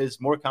think there is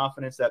more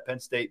confidence that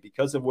Penn State,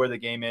 because of where the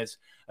game is,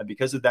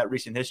 because of that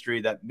recent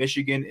history, that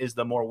Michigan is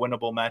the more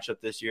winnable matchup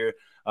this year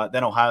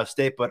than Ohio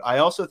State. But I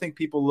also think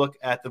people look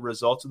at the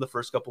results of the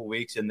first couple of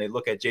weeks and they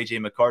look at J.J.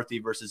 McCarthy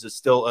versus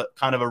still a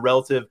kind of a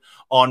relative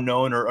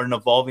unknown or an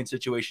evolving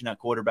situation at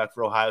quarterback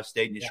for Ohio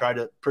State. And you try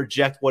to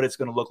project what it's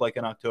going to look like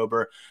in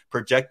October,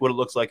 project what it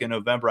looks like in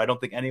November. I don't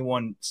think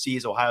anyone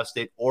sees Ohio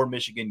State or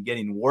Michigan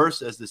getting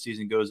worse as the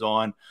season goes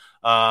on.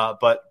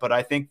 But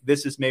I think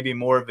this is maybe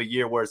more of a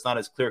year where it's not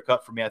as clear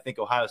cut for me. I think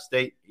Ohio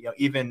State,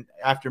 even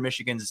after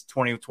Michigan's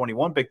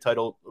 2021 big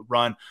title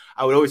run,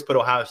 I would always put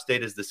Ohio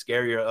State as the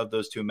scarier of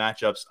those 2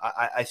 matchups.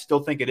 I still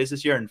think it is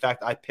this year. In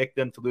fact, I picked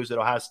them to lose at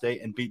Ohio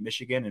State and beat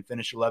Michigan and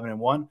finish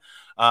 11-1.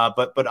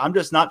 But I'm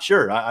just not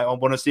sure. I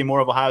want to see more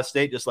of Ohio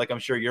State, just like I'm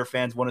sure your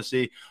fans want to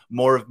see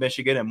more of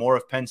Michigan and more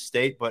of Penn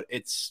State. But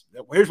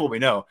here's what we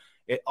know.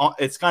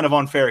 It's kind of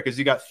unfair because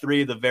you got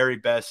 3 of the very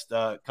best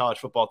college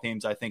football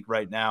teams, I think,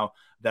 right now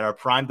that are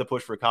primed to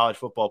push for college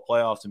football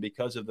playoffs. And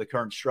because of the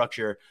current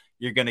structure,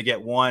 you're going to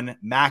get 1,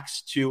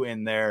 max 2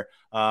 in there.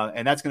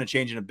 And that's going to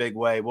change in a big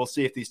way. We'll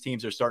see if these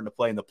teams are starting to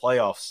play in the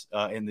playoffs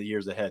in the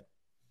years ahead.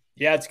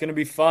 Yeah, it's going to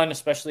be fun,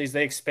 especially as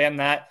they expand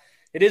that.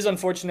 It is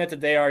unfortunate that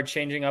they are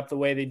changing up the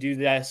way they do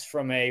this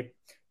from a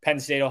Penn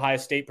State, Ohio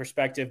State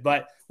perspective,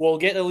 but we'll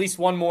get at least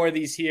 1 more of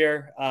these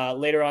here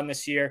later on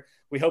this year.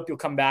 We hope you'll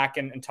come back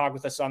and talk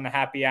with us on the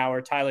happy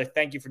hour. Tyler,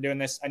 thank you for doing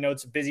this. I know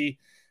it's a busy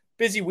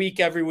week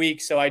every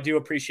week, so I do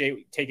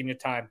appreciate taking your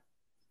time.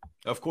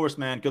 Of course,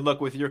 man. Good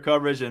luck with your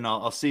coverage, and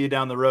I'll see you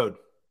down the road.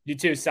 You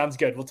too. Sounds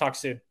good. We'll talk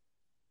soon.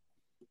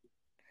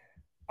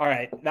 All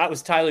right. That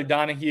was Tyler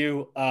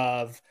Donahue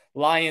of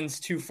Lions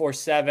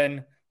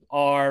 247,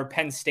 our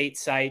Penn State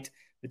site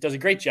that does a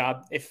great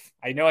job.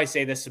 I know I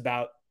say this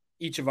about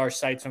each of our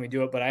sites when we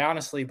do it, but I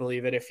honestly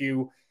believe it. If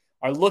you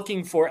are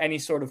looking for any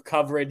sort of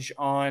coverage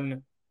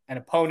on an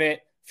opponent,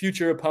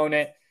 future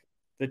opponent,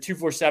 the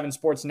 247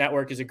 Sports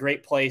Network is a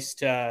great place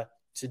to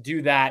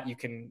do that. You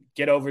can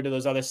get over to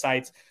those other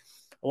sites.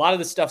 A lot of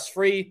the stuff's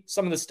free.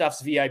 Some of the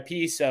stuff's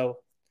VIP. So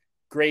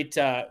great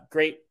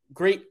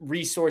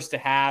resource to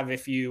have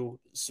if you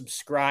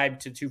subscribe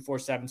to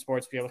 247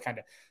 Sports, be able to kind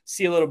of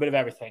see a little bit of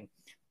everything.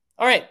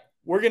 All right.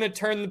 We're going to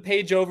turn the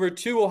page over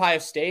to Ohio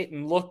State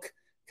and look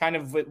kind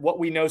of at what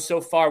we know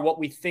so far, what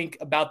we think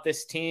about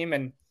this team.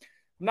 And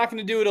I'm not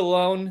going to do it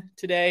alone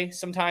today.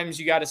 Sometimes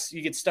you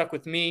get stuck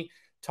with me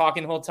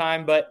talking the whole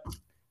time, but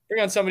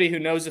bring on somebody who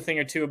knows a thing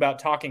or two about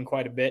talking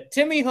quite a bit.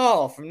 Timmy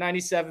Hall from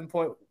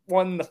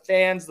 97.1 The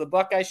Fans, the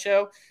Buckeye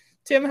Show.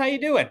 Tim, how you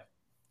doing?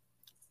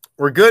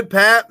 We're good,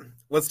 Pat.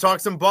 Let's talk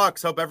some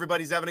Bucks. Hope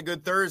everybody's having a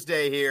good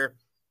Thursday here.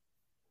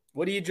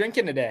 What are you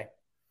drinking today?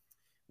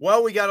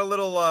 Well, we got a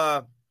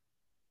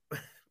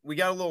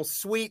little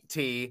sweet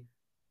tea,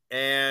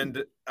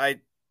 and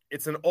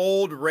it's an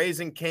old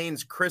Raising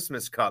Cane's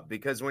Christmas cup,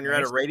 because when you're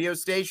at a radio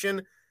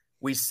station,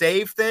 we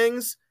save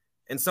things,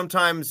 and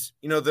sometimes,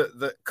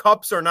 the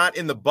cups are not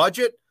in the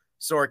budget,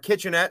 so our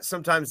kitchenette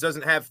sometimes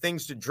doesn't have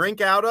things to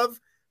drink out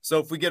of. So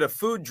if we get a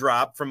food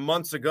drop from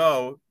months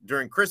ago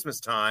during Christmas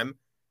time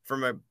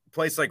from a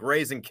place like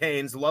Raising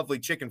Cane's, lovely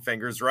chicken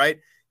fingers, right?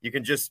 You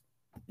can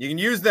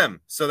use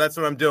them. So that's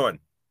what I'm doing.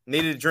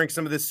 Needed to drink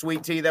some of this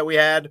sweet tea that we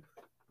had.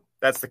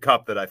 That's the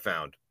cup that I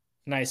found.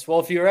 Nice.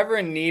 Well, if you're ever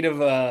in need of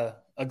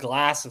a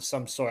glass of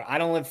some sort, I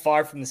don't live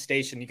far from the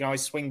station. You can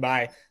always swing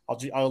by.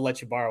 I'll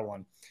let you borrow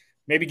one.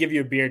 Maybe give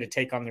you a beer to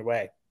take on your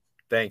way.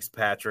 Thanks,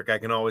 Patrick. I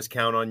can always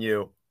count on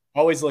you.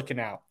 Always looking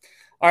out.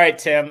 All right,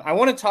 Tim, I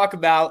want to talk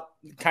about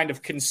kind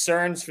of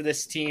concerns for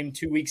this team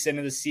 2 weeks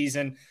into the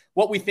season,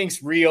 what we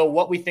think's real,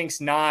 what we think's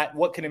not,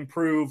 what can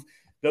improve,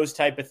 those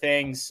type of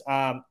things.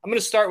 I'm going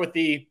to start with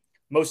the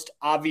most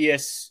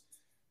obvious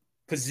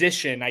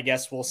position, I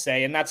guess we'll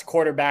say, and that's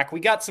quarterback. We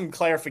got some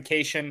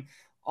clarification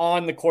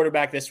on the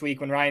quarterback this week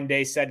when Ryan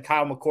Day said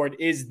Kyle McCord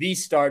is the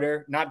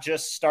starter, not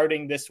just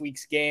starting this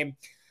week's game.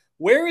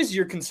 Where is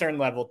your concern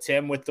level,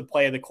 Tim, with the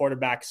play of the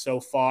quarterback so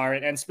far,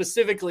 and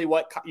specifically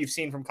what you've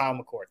seen from Kyle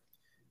McCord?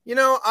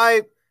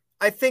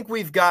 I think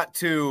we've got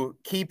to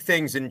keep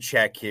things in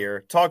check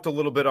here. Talked a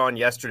little bit on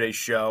yesterday's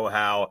show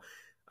how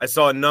I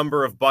saw a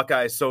number of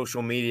Buckeye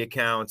social media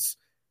accounts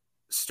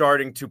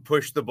starting to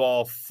push the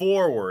ball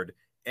forward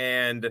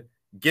and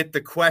get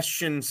the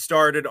question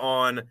started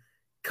on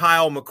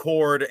Kyle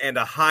McCord and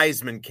a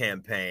Heisman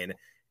campaign.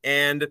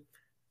 And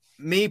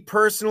me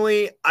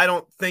personally, I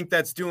don't think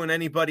that's doing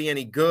anybody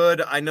any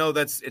good. I know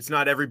it's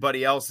not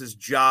everybody else's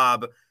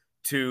job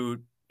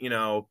to,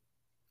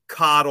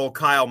 coddle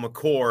Kyle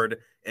McCord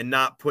and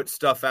not put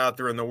stuff out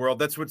there in the world.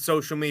 That's what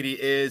social media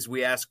is.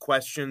 We ask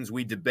questions,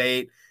 we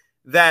debate.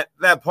 That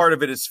part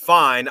of it is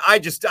fine. I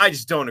just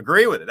don't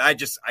agree with it. I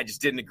just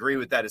didn't agree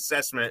with that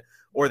assessment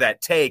or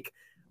that take.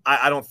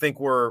 I don't think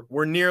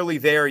we're nearly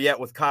there yet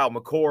with Kyle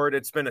McCord.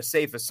 It's been a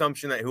safe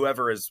assumption that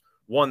whoever has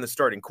won the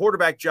starting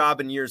quarterback job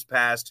in years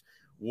past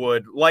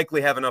would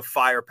likely have enough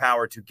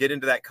firepower to get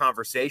into that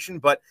conversation.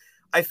 But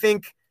I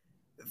think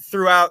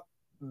throughout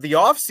the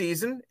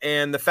offseason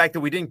and the fact that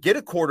we didn't get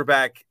a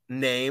quarterback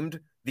named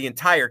the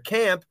entire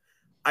camp,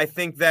 I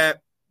think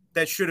that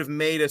should have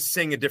made us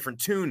sing a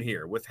different tune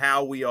here with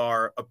how we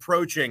are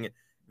approaching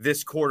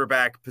this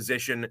quarterback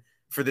position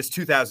for this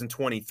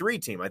 2023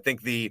 team. I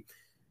think the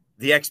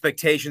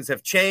expectations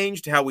have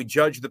changed. How we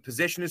judge the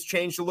position has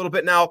changed a little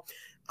bit. Now,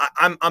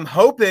 I'm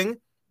hoping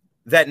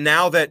that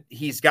now that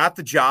he's got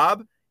the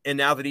job and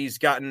now that he's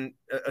gotten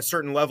a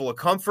certain level of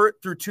comfort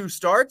through 2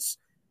 starts,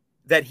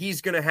 that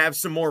he's going to have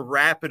some more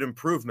rapid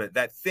improvement,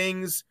 that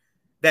things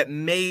that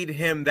made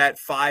him that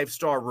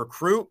 5-star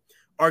recruit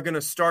are going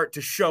to start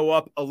to show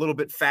up a little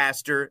bit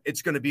faster.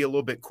 It's going to be a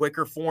little bit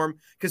quicker for him.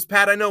 Because,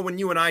 Pat, I know when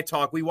you and I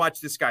talk, we watch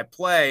this guy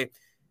play.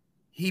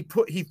 He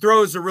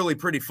throws a really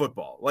pretty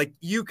football. Like,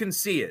 you can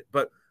see it.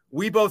 But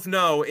we both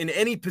know in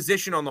any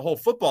position on the whole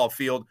football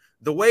field,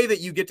 the way that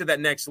you get to that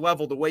next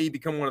level, the way you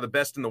become one of the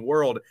best in the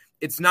world,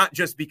 it's not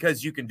just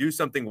because you can do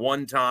something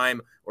 1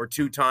 time or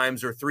 2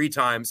 times or 3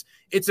 times.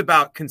 It's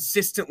about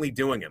consistently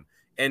doing them.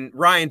 And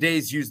Ryan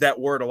Day's used that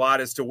word a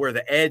lot as to where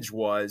the edge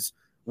was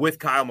with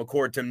Kyle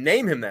McCord to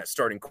name him that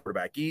starting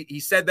quarterback. He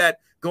said that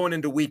going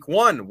into week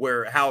 1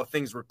 where how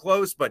things were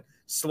close, but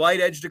slight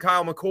edge to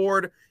Kyle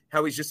McCord,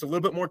 how he's just a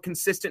little bit more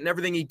consistent in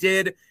everything he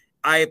did.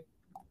 I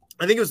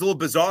think it was a little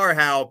bizarre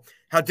how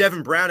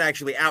Devin Brown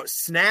actually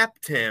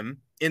outsnapped him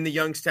in the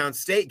Youngstown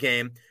State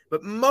game.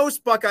 But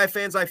most Buckeye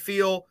fans, I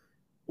feel,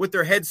 with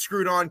their heads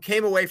screwed on,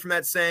 came away from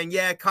that saying,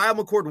 yeah, Kyle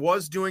McCord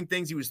was doing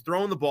things. He was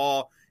throwing the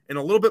ball in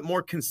a little bit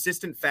more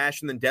consistent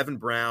fashion than Devin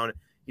Brown.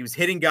 He was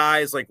hitting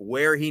guys like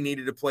where he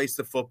needed to place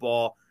the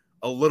football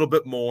a little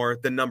bit more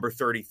than number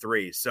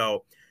 33.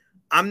 So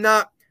I'm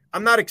not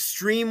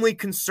extremely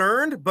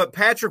concerned, but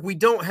Patrick, we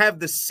don't have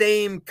the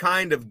same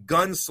kind of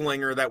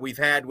gunslinger that we've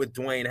had with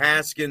Dwayne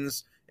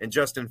Haskins and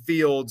Justin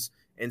Fields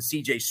and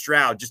CJ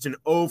Stroud, just an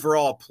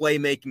overall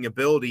playmaking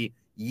ability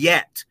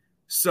yet.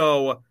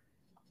 So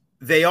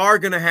they are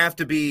going to have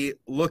to be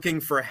looking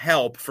for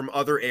help from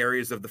other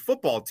areas of the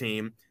football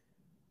team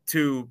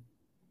to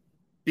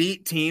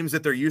beat teams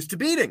that they're used to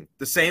beating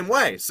the same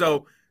way.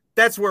 So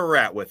that's where we're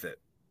at with it.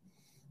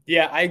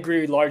 Yeah, I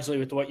agree largely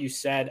with what you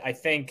said. I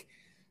think,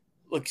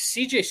 look,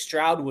 CJ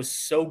Stroud was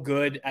so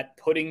good at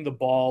putting the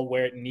ball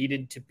where it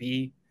needed to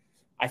be.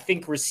 I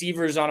think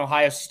receivers on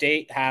Ohio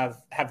State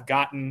have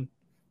gotten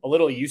a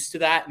little used to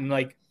that. And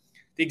like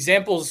the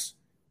examples,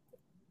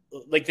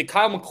 like the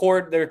Kyle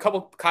McCord, there are a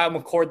couple of Kyle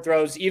McCord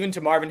throws, even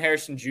to Marvin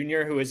Harrison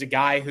Jr., who is a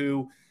guy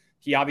who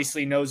he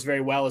obviously knows very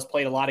well, has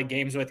played a lot of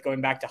games with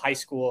going back to high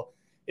school.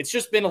 It's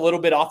just been a little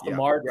bit off the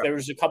mark. Yeah. There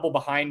was a couple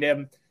behind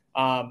him.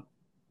 Now,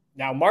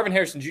 Marvin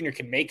Harrison Jr.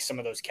 can make some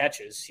of those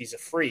catches. He's a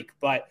freak.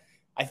 But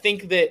I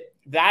think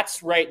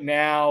that's right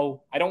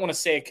now, I don't want to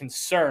say a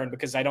concern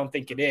because I don't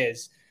think it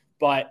is.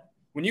 But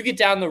when you get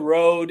down the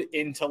road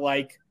into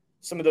like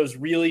some of those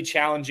really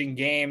challenging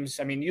games.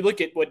 I mean, you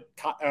look at what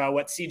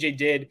CJ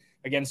did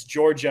against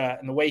Georgia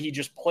and the way he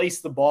just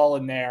placed the ball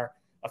in there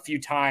a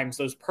few times,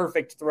 those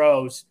perfect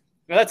throws.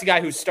 Now, that's a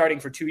guy who's starting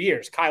for 2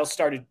 years. Kyle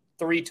started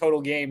 3 total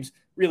games,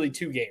 really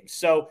 2 games.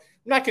 So I'm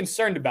not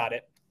concerned about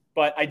it,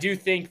 but I do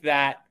think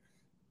that,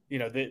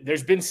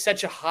 there's been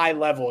such a high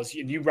level, as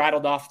you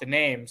rattled off the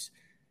names.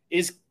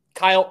 Is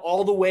Kyle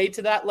all the way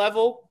to that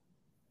level?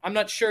 I'm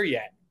not sure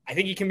yet. I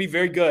think he can be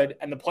very good,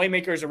 and the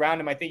playmakers around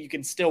him, I think you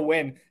can still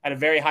win at a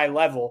very high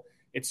level.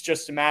 It's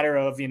just a matter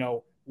of,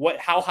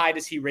 how high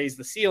does he raise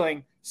the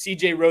ceiling?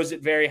 CJ rose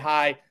it very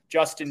high.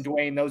 Justin,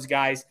 Dwayne, those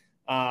guys.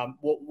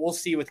 We'll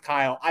see with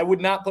Kyle. I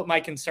would not put my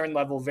concern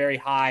level very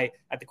high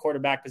at the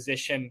quarterback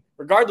position,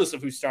 regardless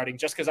of who's starting,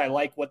 just because I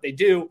like what they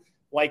do,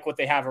 like what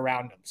they have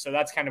around them. So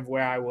that's kind of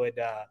where I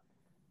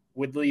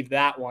would leave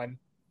that one.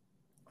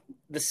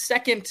 The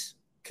second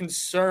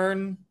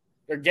concern,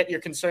 or get your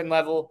concern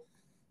level,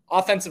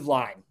 offensive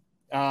line.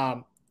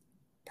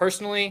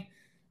 Personally,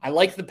 I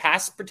like the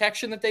pass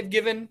protection that they've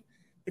given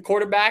the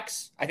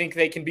quarterbacks. I think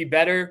they can be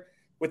better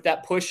with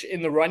that push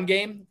in the run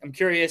game. I'm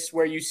curious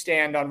where you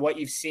stand on what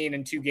you've seen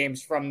in 2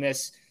 games from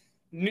this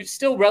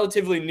still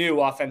relatively new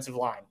offensive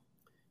line.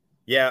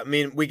 Yeah, I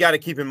mean, we got to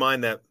keep in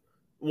mind that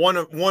one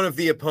of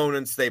the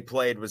opponents they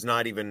played was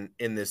not even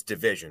in this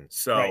division.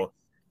 So right.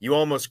 You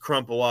almost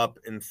crumple up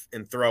and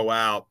throw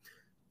out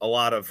a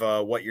lot of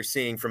what you're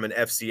seeing from an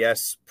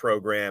FCS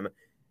program,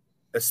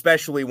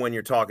 especially when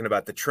you're talking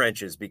about the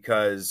trenches,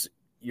 because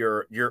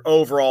your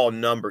overall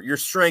number, your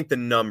strength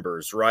in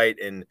numbers, right?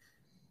 And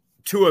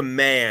to a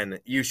man,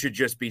 you should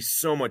just be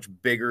so much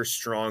bigger,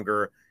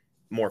 stronger,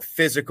 more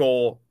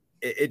physical.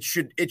 It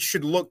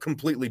should look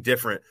completely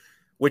different,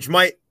 which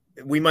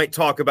we might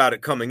talk about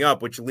it coming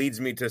up, which leads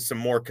me to some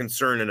more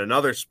concern in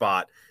another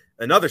spot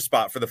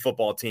for the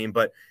football team.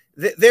 But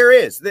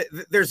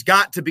there's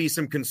got to be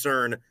some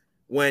concern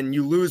when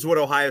you lose what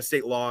Ohio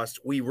State lost.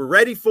 We were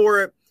ready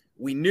for it.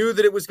 We knew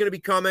that it was going to be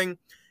coming.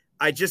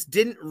 I just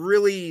didn't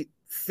really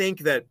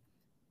think that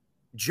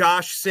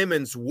Josh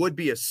Simmons would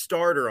be a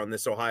starter on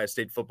this Ohio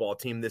State football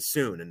team this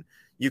soon. And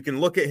you can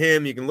look at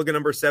him, you can look at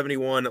number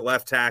 71 at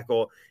left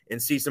tackle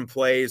and see some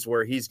plays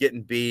where he's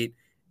getting beat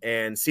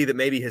and see that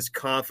maybe his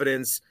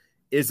confidence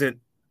isn't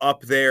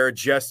up there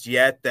just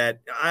yet.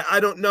 That I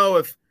don't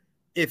know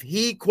if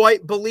he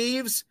quite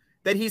believes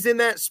that he's in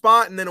that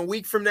spot. And then a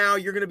week from now,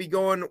 you're going to be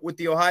going with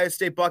the Ohio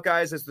State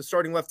Buckeyes as the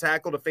starting left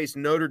tackle to face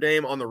Notre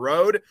Dame on the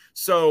road.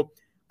 So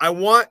I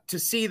want to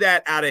see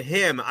that out of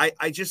him.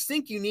 I just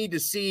think you need to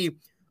see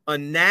a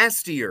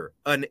nastier,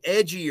 an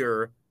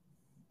edgier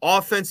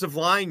offensive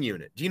line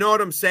unit. Do you know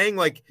what I'm saying?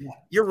 Like,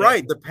 you're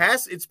right. The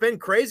pass, it's been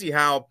crazy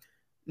how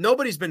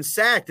nobody's been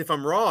sacked, if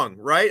I'm wrong,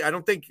 right? I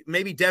don't think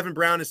maybe Devin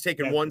Brown has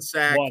taken 1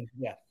 sack,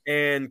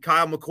 and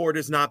Kyle McCord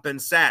has not been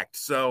sacked.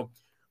 So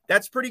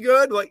that's pretty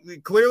good. Like,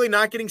 clearly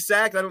not getting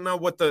sacked. I don't know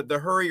what the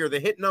hurry or the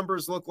hit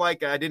numbers look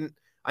like. I didn't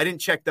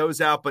check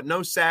those out, but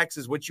no sacks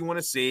is what you want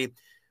to see.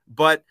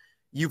 But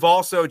you've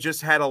also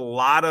just had a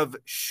lot of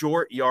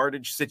short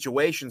yardage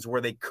situations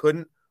where they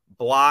couldn't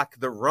block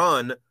the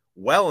run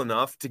well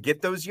enough to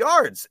get those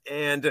yards.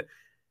 And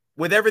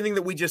with everything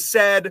that we just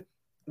said,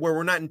 where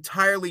we're not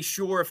entirely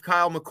sure if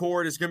Kyle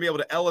McCord is going to be able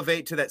to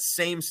elevate to that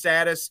same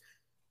status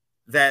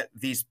that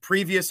these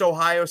previous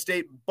Ohio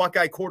State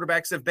Buckeye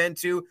quarterbacks have been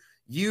to,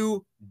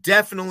 you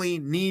definitely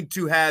need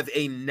to have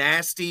a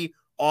nasty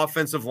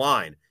offensive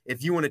line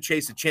if you want to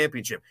chase a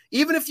championship.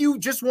 Even if you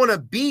just want to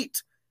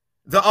beat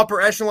the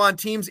upper echelon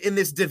teams in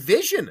this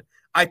division,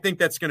 I think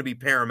that's going to be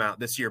paramount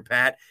this year,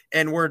 Pat.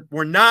 And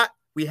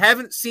we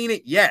haven't seen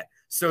it yet.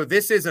 So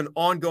this is an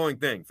ongoing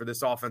thing for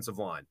this offensive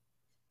line.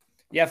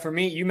 Yeah, for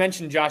me, you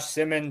mentioned Josh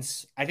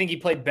Simmons. I think he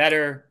played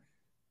better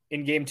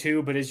in game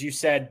 2, but as you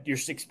said, you're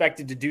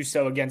expected to do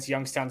so against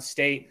Youngstown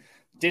State.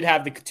 Did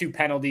have the 2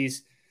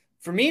 penalties.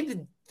 For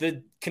me,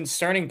 the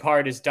concerning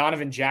part is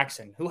Donovan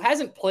Jackson, who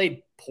hasn't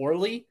played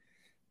poorly,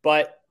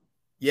 but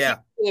he's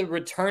a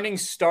returning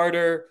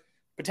starter,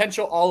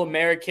 potential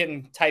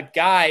All-American type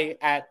guy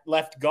at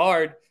left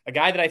guard, a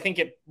guy that I think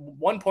at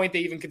one point they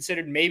even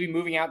considered maybe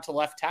moving out to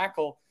left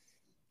tackle.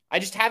 I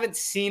just haven't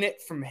seen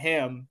it from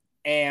him.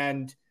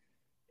 And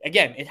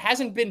again, it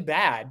hasn't been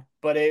bad,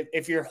 but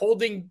if you're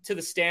holding to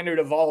the standard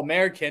of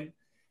All-American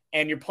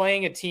and you're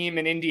playing a team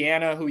in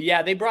Indiana who,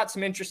 they brought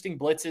some interesting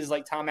blitzes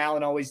like Tom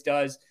Allen always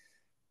does,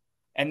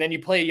 and then you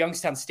play a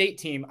Youngstown State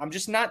team, I'm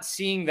just not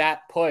seeing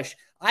that push.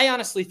 I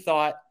honestly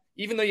thought,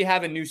 even though you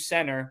have a new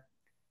center,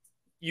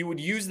 you would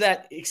use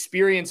that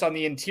experience on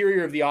the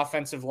interior of the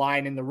offensive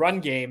line in the run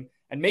game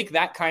and make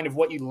that kind of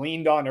what you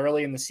leaned on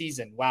early in the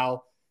season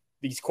while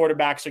these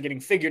quarterbacks are getting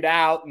figured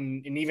out.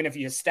 And even if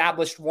you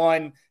established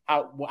one,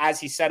 as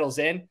he settles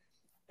in,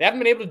 they haven't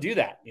been able to do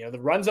that. The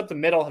runs up the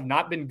middle have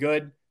not been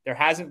good. There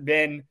hasn't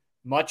been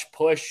much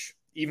push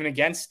even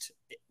against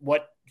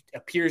what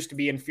appears to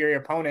be inferior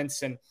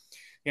opponents. And,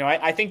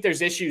 I think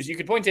there's issues. You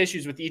could point to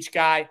issues with each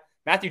guy.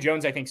 Matthew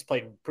Jones, I think, has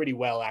played pretty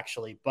well,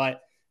 actually.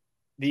 But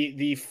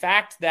the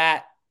fact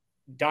that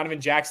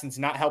Donovan Jackson's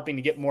not helping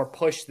to get more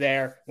push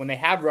there when they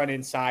have run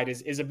inside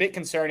is a bit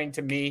concerning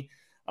to me.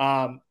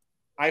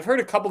 I've heard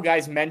a couple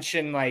guys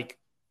mention like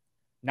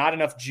not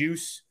enough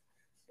juice.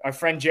 Our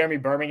friend Jeremy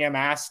Birmingham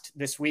asked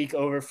this week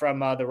over from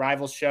the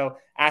Rivals show,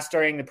 asked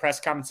during the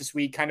press conference this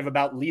week kind of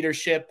about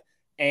leadership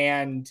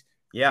and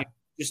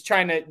just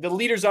trying to – the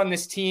leaders on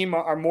this team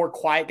are more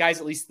quiet guys,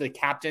 at least the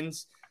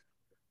captains.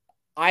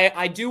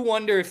 I do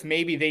wonder if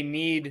maybe they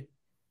need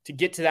to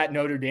get to that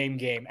Notre Dame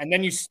game, and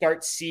then you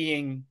start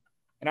seeing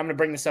 – and I'm going to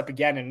bring this up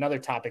again in another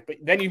topic, but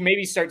then you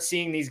maybe start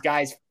seeing these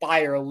guys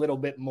fire a little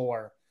bit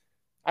more.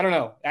 I don't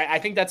know. I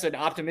think that's an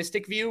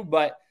optimistic view,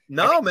 but –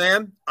 No,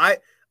 man. I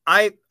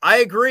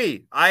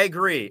agree.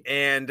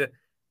 And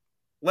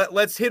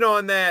let's hit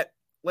on that.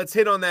 Let's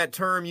hit on that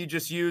term you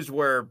just used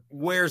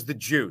where's the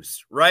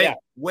juice, right?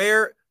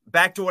 Yeah.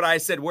 Back to what I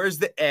said, where's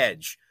the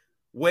edge?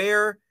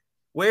 Where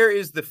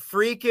is the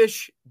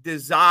freakish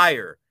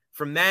desire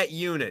from that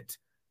unit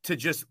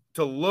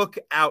to look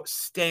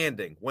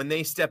outstanding when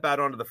they step out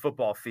onto the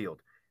football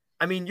field?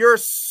 I mean, your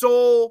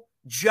sole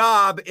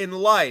job in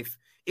life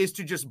is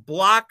to just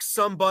block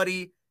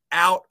somebody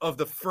out of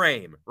the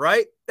frame,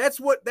 right? That's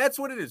what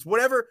it is.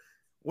 Whatever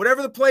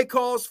the play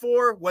calls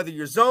for, whether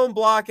you're zone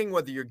blocking,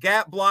 whether you're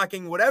gap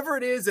blocking, whatever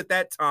it is at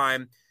that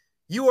time,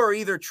 you are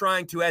either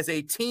trying to, as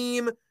a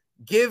team,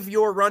 give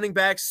your running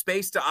back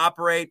space to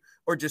operate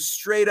or just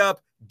straight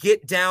up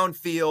get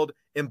downfield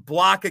and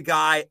block a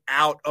guy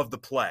out of the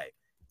play.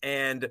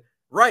 And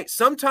right,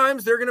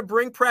 sometimes they're going to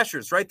bring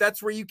pressures, right?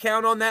 That's where you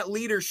count on that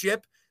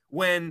leadership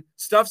when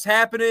stuff's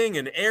happening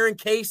and Aaron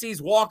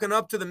Casey's walking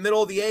up to the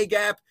middle of the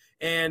A-gap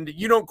and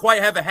you don't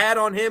quite have a hat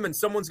on him and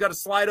someone's got to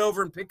slide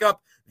over and pick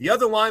up the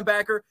other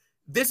linebacker.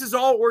 This is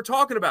all we're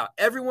talking about.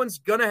 Everyone's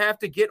going to have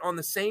to get on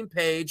the same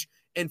page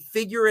and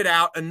figure it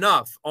out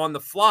enough on the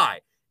fly.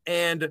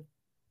 And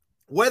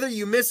whether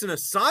you miss an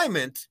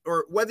assignment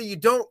or whether you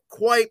don't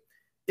quite,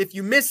 if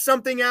you miss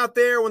something out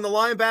there when the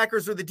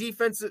linebackers or the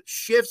defense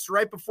shifts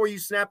right before you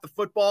snap the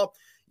football,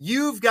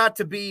 you've got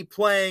to be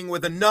playing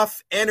with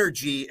enough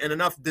energy and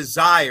enough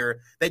desire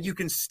that you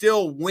can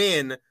still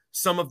win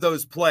some of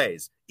those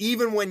plays,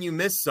 even when you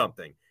miss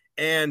something.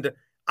 And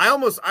I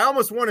almost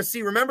want to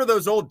see, remember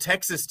those old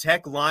Texas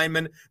Tech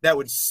linemen that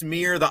would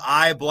smear the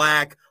eye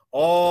black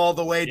all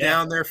the way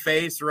down their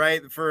face,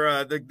 right?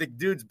 For the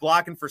dudes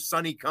blocking for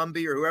Sonny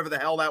Cumbie or whoever the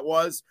hell that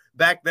was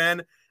back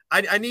then.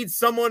 I need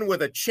someone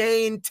with a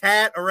chain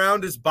tat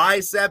around his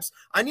biceps.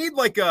 I need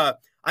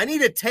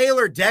a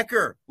Taylor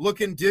Decker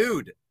looking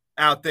dude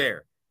out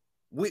there.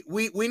 We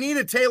need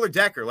a Taylor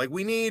Decker. Like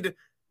we need,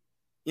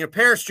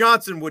 Paris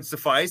Johnson would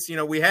suffice.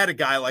 We had a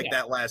guy like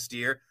that last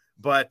year,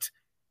 but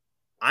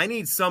I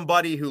need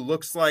somebody who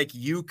looks like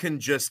you can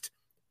just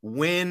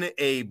win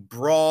a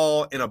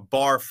brawl in a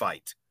bar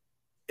fight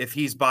if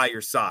he's by your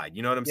side.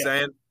 You know what I'm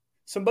saying?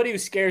 Somebody who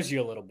scares you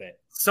a little bit.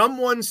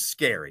 Someone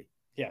scary.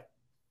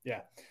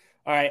 Yeah.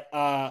 All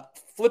right.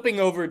 Flipping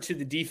over to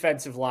the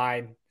defensive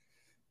line.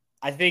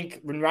 I think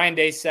when Ryan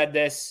Day said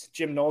this,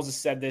 Jim Knowles has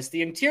said this,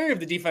 the interior of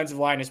the defensive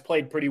line has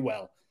played pretty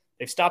well.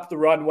 They've stopped the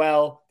run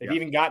well. They've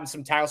even gotten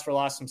some tackles for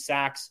loss, some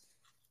sacks.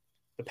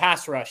 The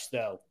pass rush,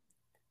 though,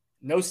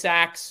 no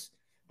sacks.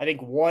 I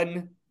think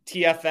one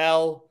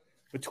TFL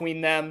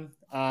between them.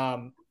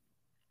 And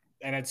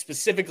it's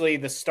specifically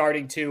the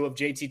starting two of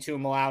JT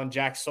Tuimoloau and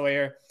Jack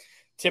Sawyer.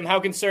 Tim, how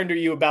concerned are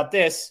you about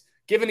this?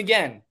 Given,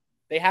 again,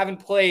 they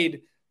haven't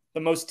played the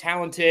most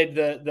talented,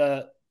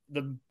 the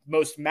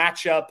most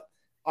matchup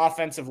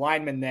offensive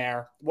lineman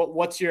there.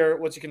 What's your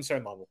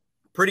concern level?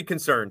 Pretty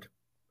concerned.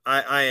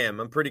 I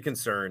am. I'm pretty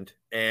concerned.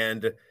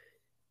 And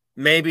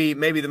maybe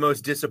the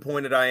most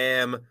disappointed I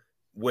am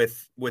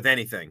with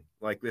anything.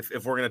 Like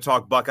if we're going to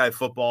talk Buckeye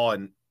football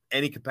in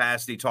any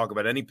capacity, talk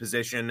about any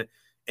position,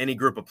 any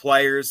group of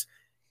players,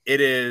 it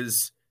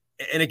is.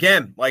 And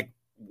again, like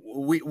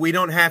we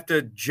don't have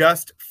to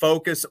just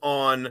focus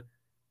on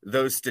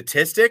those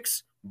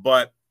statistics,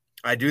 but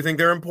I do think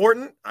they're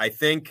important. I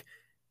think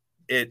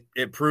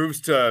it proves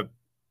to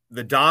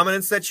the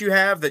dominance that you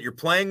have, that you're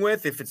playing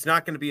with. If it's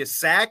not going to be a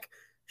sack,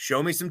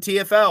 show me some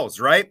TFLs,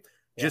 right?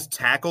 Yeah. Just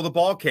tackle the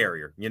ball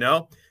carrier,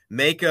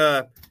 make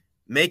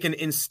an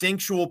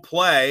instinctual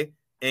play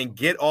and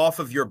get off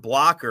of your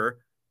blocker,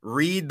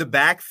 read the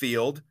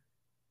backfield.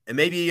 And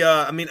maybe,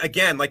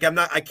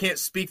 I can't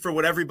speak for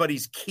what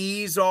everybody's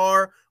keys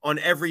are on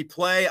every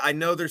play. I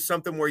know there's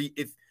something where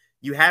if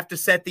you have to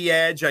set the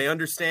edge, I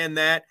understand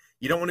that.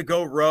 You don't want to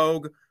go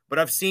rogue, but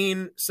I've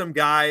seen some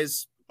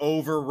guys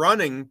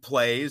overrunning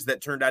plays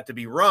that turned out to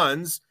be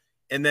runs,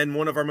 and then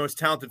one of our most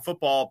talented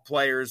football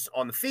players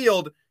on the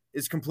field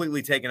is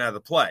completely taken out of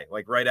the play,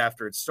 like right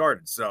after it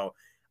started. So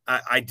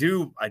I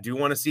do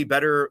want to see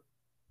better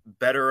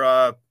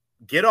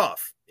get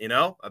off.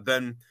 I've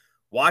been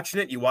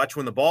watching it. You watch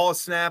when the ball is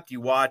snapped.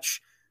 You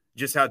watch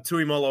just how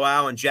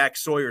Tuimoloau and Jack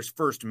Sawyer's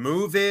first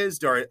move is.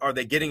 Are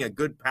they getting a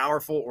good,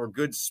 powerful, or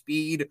good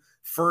speed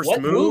first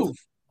move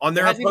on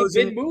their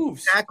opposing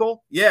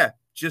tackle? Yeah,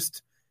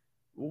 just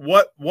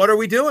what are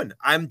we doing?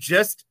 I'm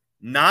just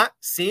not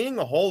seeing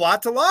a whole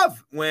lot to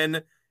love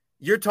when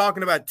you're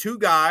talking about two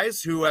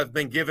guys who have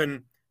been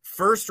given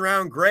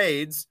first-round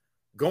grades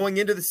going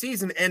into the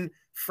season. And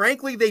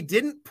frankly, they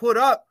didn't put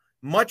up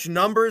much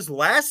numbers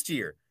last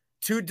year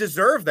to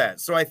deserve that.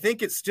 So I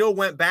think it still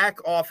went back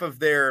off of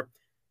their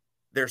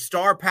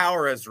star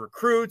power as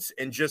recruits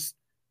and just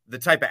the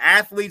type of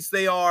athletes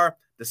they are,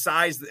 the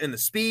size and the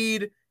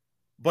speed.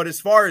 But as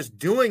far as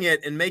doing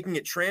it and making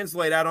it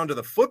translate out onto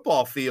the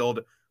football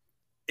field,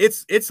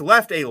 it's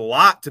left a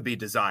lot to be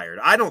desired.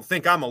 I don't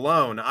think I'm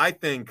alone. I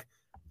think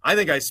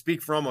I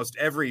speak for almost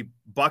every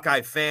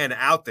Buckeye fan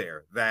out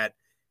there that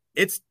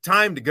it's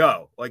time to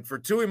go. Like for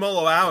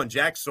Tuimoloau and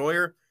Jack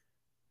Sawyer,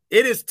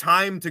 it is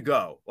time to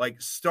go.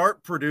 Like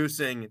start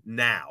producing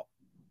now.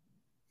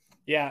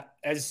 Yeah,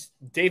 as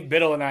Dave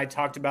Biddle and I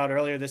talked about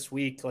earlier this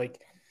week, like,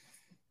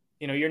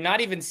 you know, you're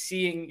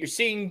seeing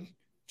JT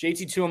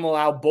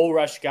Tuimoloau bull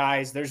rush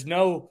guys. There's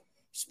no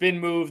spin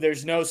move.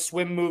 There's no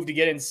swim move to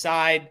get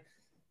inside.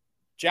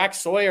 Jack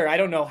Sawyer, I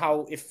don't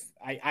know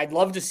I'd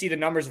love to see the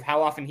numbers of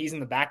how often he's in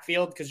the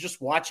backfield, because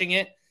just watching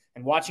it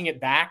and watching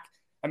it back,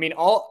 I mean,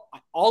 all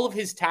of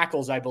his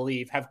tackles, I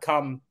believe, have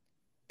come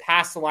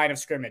past the line of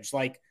scrimmage,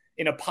 like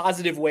in a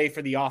positive way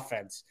for the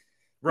offense.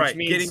 Right,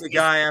 getting the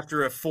guy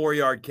after a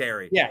 4-yard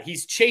carry. Yeah,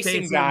 he's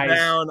chasing guys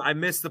down. I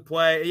missed the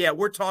play. Yeah,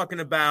 we're talking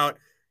about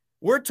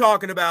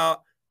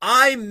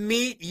I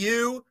meet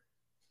you.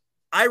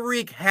 I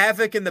wreak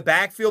havoc in the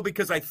backfield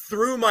because I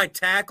threw my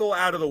tackle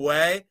out of the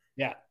way.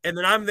 Yeah. And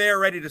then I'm there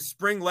ready to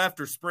spring left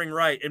or spring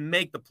right and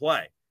make the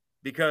play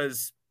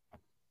because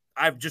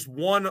I've just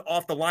won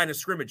off the line of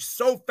scrimmage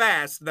so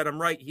fast that I'm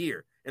right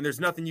here and there's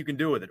nothing you can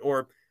do with it.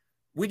 Or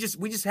we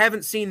just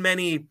haven't seen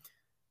many.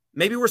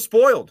 Maybe we're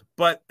spoiled,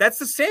 but that's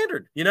the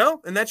standard, you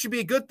know, and that should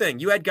be a good thing.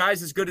 You had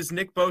guys as good as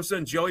Nick Bosa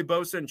and Joey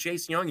Bosa and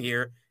Chase Young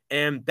here,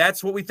 and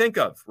that's what we think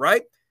of,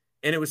 right?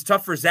 And it was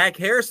tough for Zach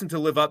Harrison to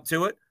live up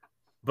to it,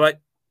 but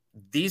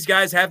these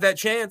guys have that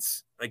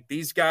chance. Like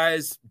these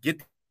guys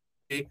get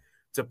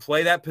to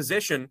play that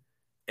position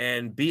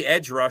and be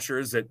edge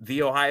rushers at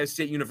The Ohio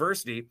State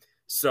University.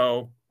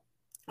 So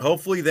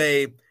hopefully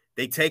they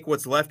take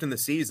what's left in the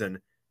season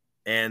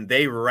and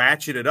they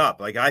ratchet it up.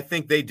 Like I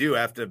think they do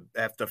have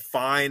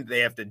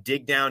to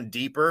dig down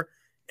deeper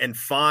and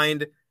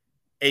find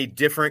a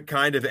different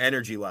kind of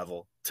energy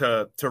level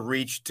to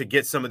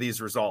get some of these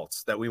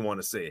results that we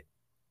want to see.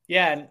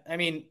 Yeah, and I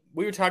mean,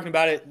 we were talking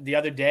about it the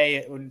other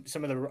day when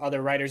some of the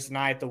other writers and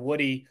I at the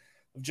Woody,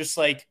 of just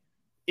like,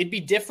 it'd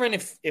be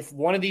different if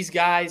one of these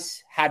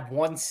guys had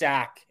one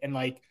sack and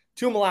like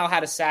Tuimoloau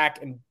had a sack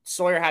and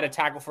Sawyer had a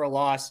tackle for a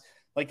loss.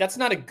 Like that's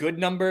not a good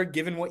number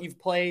given what you've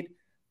played,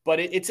 but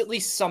it's at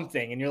least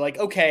something. And you're like,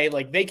 okay,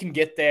 like they can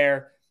get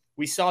there.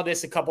 We saw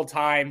this a couple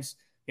times.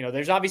 You know,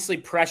 there's obviously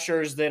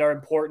pressures that are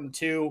important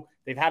too.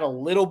 They've had a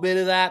little bit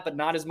of that, but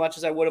not as much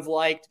as I would have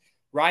liked.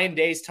 Ryan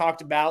Day's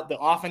talked about the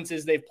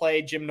offenses they've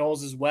played, Jim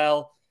Knowles as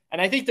well.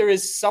 And I think there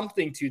is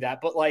something to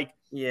that, but like,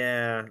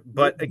 yeah,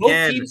 but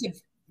again,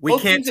 we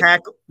can't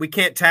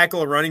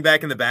tackle a running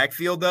back in the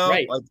backfield though.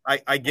 Right.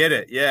 Like I get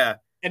it. Yeah.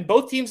 And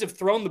both teams have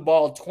thrown the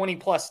ball 20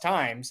 plus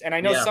times. And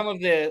I know some of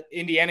the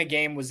Indiana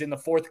game was in the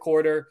fourth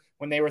quarter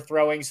when they were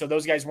throwing. So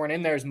those guys weren't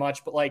in there as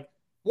much, but like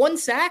one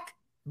sack.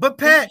 But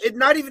Pat,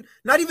 not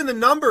even the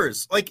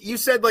numbers. Like you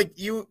said, like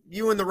you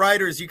and the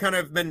writers, you kind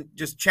of been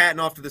just chatting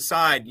off to the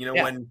side, you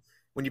know,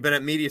 when you've been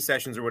at media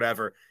sessions or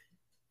whatever.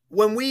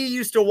 When we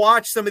used to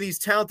watch some of these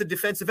talented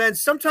defensive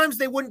ends, sometimes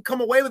they wouldn't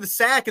come away with a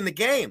sack in the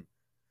game,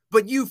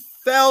 but you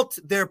felt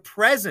their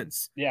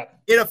presence. Yeah.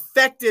 It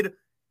affected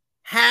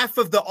half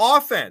of the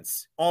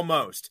offense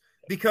almost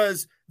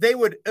because they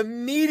would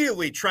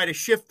immediately try to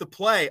shift the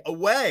play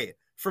away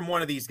from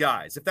one of these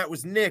guys. If that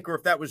was Nick or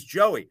if that was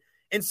Joey.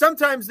 And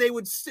sometimes they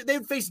would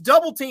face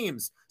double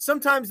teams.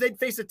 Sometimes they'd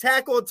face a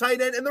tackle, a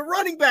tight end, and the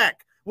running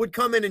back would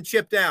come in and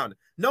chip down.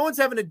 No one's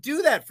having to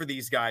do that for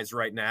these guys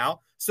right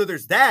now. So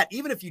there's that.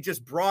 Even if you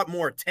just brought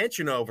more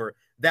attention over,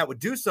 that would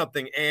do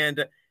something.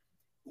 And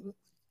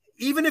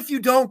even if you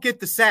don't get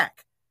the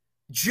sack,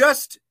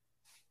 just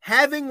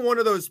having one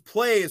of those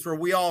plays where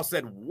we all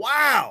said,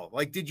 wow,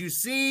 like, did you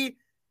see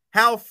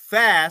how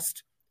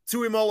fast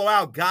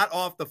Tuimoloau got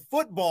off the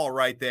football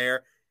right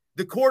there?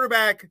 The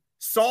quarterback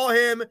saw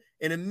him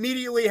and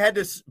immediately had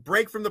to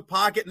break from the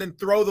pocket and then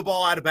throw the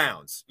ball out of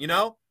bounds. You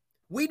know,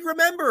 we'd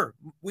remember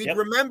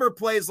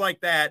plays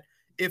like that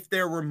if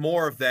there were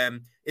more of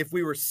them, if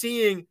we were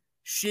seeing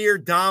sheer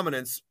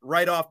dominance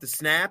right off the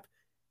snap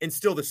and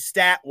still the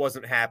stat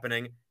wasn't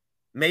happening.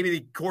 Maybe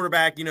the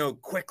quarterback, you know,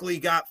 quickly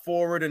got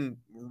forward and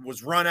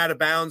was run out of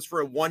bounds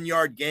for a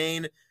 1-yard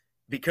gain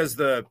because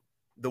the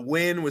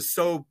win was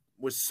so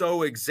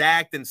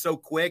exact and so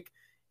quick.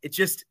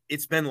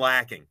 It's been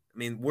lacking. I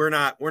mean, we're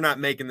not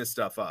making this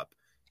stuff up.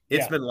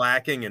 It's been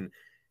lacking. And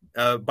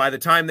by the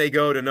time they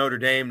go to Notre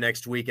Dame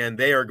next weekend,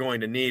 they are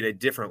going to need a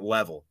different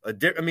level.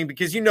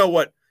 Because you know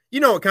what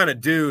kind of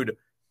dude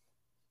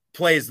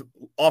plays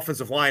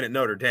offensive line at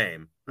Notre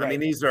Dame. Right. I mean,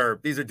 these are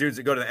dudes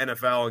that go to the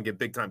NFL and get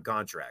big time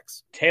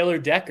contracts. Taylor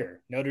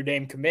Decker, Notre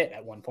Dame commit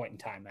at one point in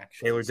time,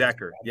 actually. Taylor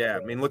Decker. Yeah.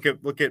 I mean, look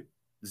at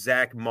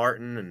Zach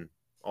Martin and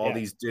all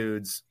these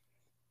dudes.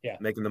 Yeah.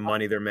 making the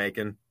money they're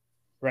making.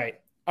 Right.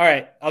 All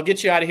right. I'll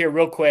get you out of here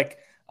real quick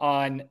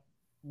on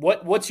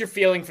what's your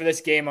feeling for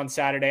this game on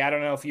Saturday? I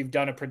don't know if you've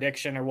done a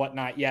prediction or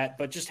whatnot yet,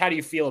 but just how do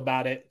you feel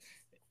about it?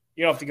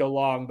 You don't have to go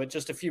long, but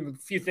just a few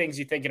things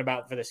you're thinking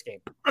about for this game.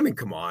 I mean,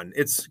 come on.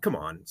 It's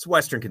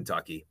Western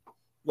Kentucky.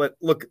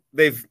 Look,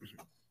 they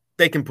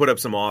can put up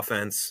some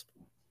offense.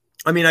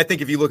 I mean, I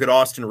think if you look at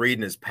Austin Reed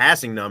and his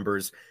passing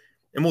numbers,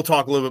 and we'll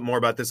talk a little bit more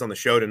about this on the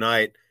show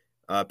tonight.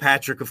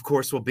 Patrick, of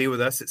course, will be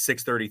with us at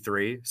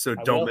 6:33, so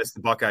don't miss the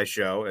Buckeye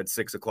show at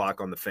 6 o'clock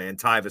on the Fan.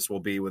 Tyvis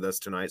will be with us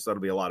tonight, so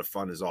that'll be a lot of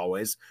fun as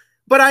always.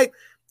 But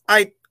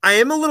I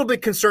am a little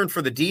bit concerned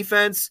for the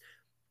defense.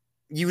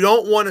 You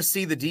don't want to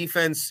see the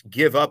defense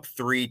give up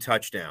 3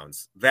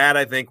 touchdowns. That,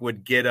 I think,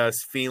 would get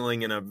us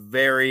feeling in a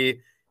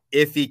very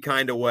iffy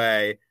kind of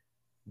way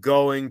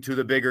going to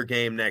the bigger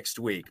game next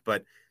week.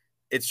 But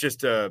it's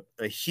just a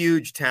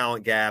huge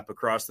talent gap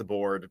across the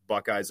board.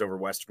 Buckeyes over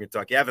Western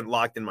Kentucky. I haven't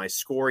locked in my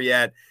score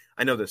yet.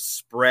 I know the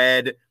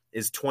spread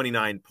is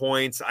 29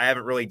 points. I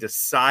haven't really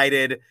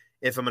decided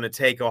if I'm going to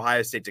take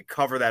Ohio State to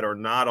cover that or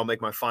not. I'll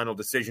make my final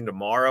decision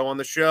tomorrow on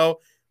the show.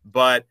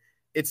 But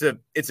it's an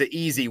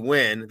easy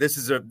win. This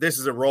is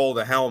a roll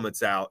the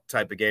helmets out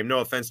type of game. No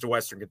offense to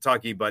Western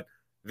Kentucky, but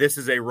this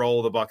is a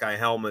roll the Buckeye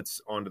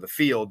helmets onto the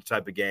field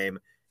type of game,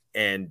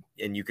 and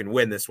you can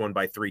win this one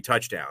by 3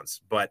 touchdowns.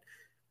 But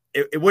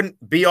it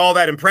wouldn't be all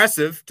that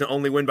impressive to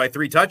only win by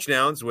 3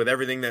 touchdowns with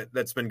everything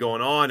that's been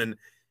going on and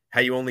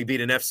how you only beat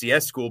an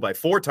FCS school by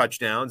 4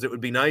 touchdowns. It would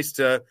be nice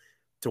to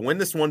win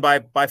this one by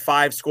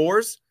 5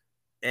 scores.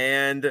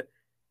 And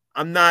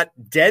I'm not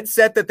dead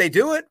set that they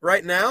do it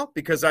right now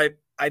because I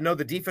know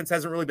the defense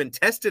hasn't really been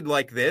tested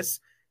like this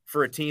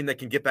for a team that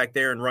can get back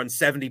there and run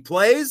 70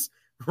 plays.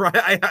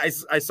 Right?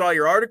 I saw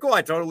your article.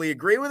 I totally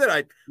agree with it.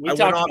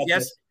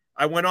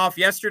 I went off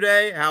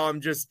yesterday how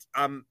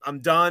I'm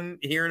done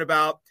hearing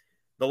about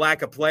the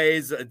lack of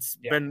plays. It's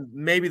been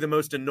maybe the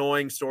most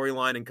annoying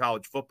storyline in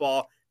college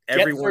football.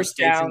 Everyone first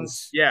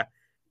downs.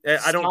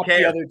 I don't care.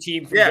 The other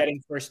team from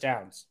getting first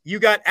downs. You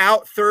got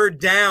out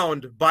third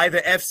downed by the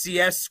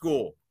FCS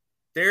school.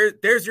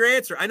 There's your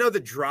answer. I know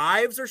the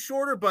drives are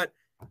shorter, but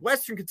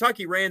Western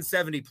Kentucky ran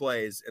 70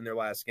 plays in their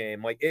last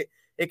game. Like it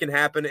can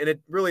happen, and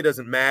it really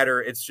doesn't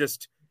matter. It's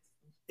just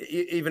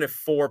even if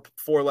four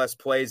less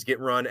plays get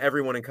run,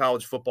 everyone in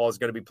college football is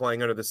going to be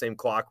playing under the same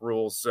clock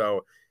rules.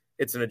 So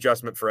it's an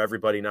adjustment for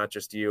everybody, not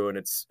just you. And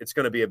it's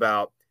going to be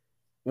about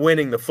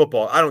winning the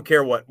football. I don't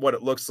care what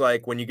it looks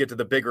like when you get to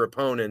the bigger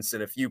opponents.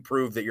 And if you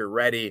prove that you're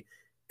ready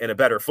and a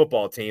better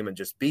football team and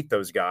just beat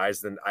those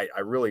guys, then I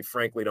really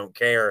frankly don't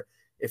care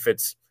if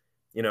it's,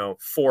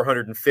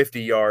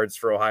 450 yards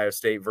for Ohio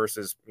State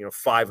versus,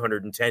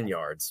 510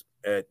 yards.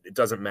 It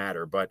doesn't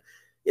matter. But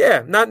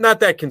yeah, not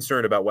that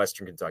concerned about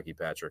Western Kentucky,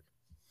 Patrick.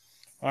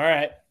 All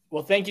right.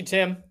 Well, thank you,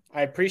 Tim.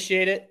 I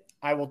appreciate it.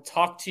 I will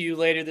talk to you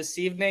later this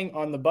evening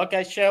on the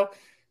Buckeye Show.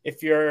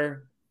 If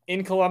you're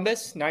in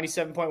Columbus,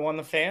 97.1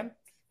 The Fan.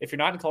 If you're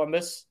not in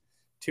Columbus,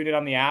 tune in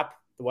on the app,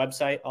 the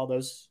website, all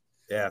those.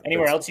 Yeah.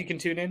 Anywhere else you can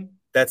tune in?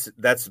 That's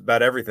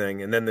about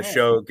everything. And then the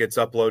show gets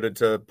uploaded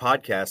to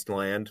podcast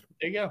land.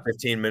 There you go.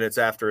 15 minutes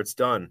after it's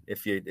done.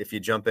 If you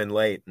jump in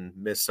late and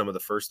miss some of the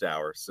first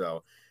hour.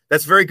 So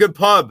that's very good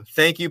pub.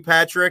 Thank you,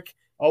 Patrick.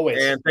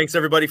 Always. And thanks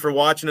everybody for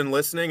watching and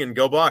listening, and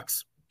go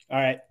Bucks. All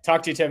right.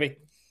 Talk to you, Timmy.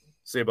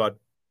 See you, bud.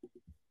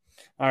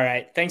 All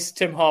right. Thanks to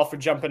Tim Hall for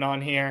jumping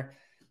on here.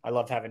 I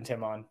love having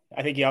Tim on.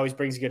 I think he always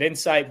brings good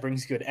insight,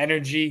 brings good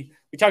energy.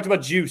 We talked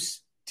about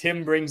juice.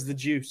 Tim brings the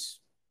juice.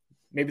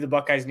 Maybe the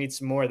Buckeyes need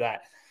some more of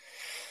that.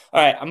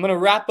 All right. I'm going to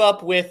wrap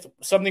up with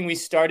something we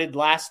started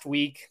last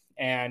week,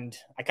 and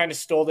I kind of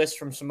stole this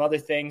from some other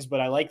things, but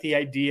I like the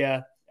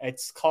idea.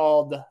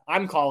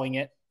 I'm calling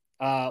it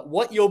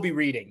What You'll Be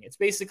Reading. It's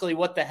basically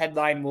what the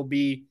headline will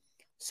be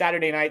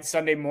Saturday night,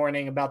 Sunday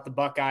morning about the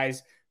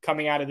Buckeyes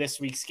coming out of this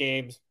week's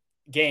game.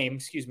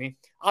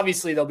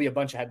 Obviously, there'll be a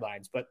bunch of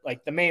headlines, but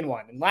like the main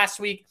one. And last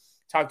week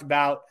talked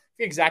about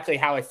exactly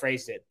how I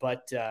phrased it,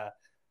 but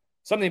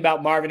something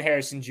about Marvin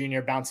Harrison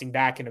Jr. bouncing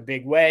back in a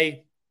big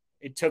way.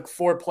 It took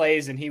 4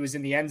 plays, and he was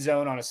in the end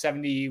zone on a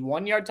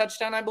 71-yard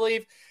touchdown, I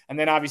believe. And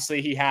then obviously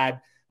he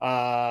had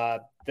the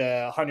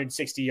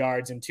 160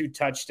 yards and 2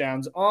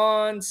 touchdowns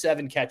on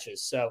 7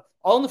 catches. So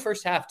all in the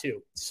first half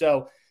too.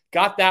 So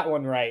got that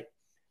one right.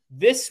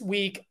 This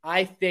week,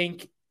 I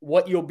think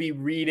what you'll be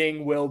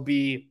reading will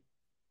be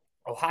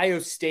Ohio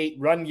State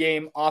run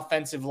game,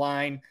 offensive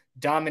line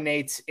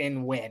dominates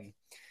in win.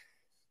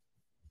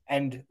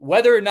 And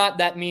whether or not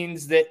that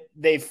means that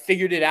they've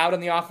figured it out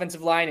on the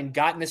offensive line and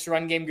gotten this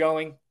run game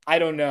going, I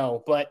don't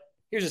know. But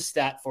here's a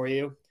stat for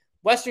you.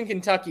 Western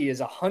Kentucky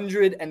is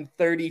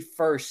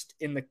 131st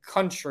in the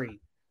country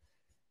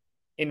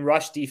in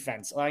rush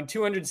defense, allowing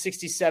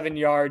 267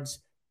 yards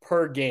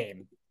per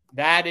game.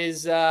 That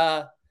is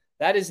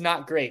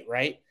not great,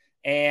 right?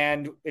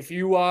 And if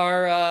you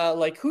are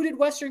who did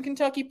Western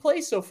Kentucky play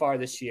so far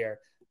this year?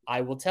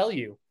 I will tell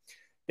you.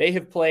 They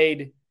have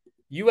played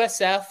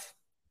USF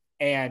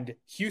and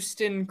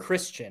Houston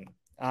Christian.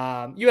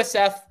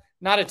 USF,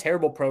 not a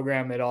terrible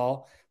program at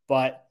all,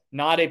 but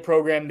not a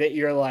program that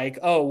you're like,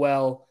 oh,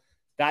 well,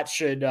 that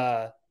should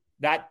be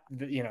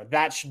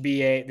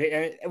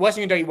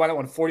Western Kentucky won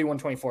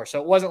 41-24.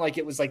 So it wasn't like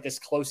it was like this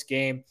close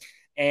game.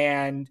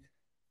 And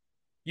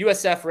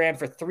USF ran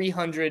for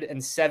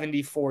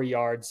 374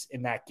 yards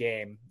in that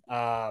game.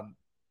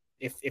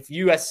 If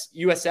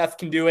USF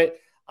can do it,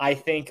 I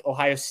think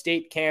Ohio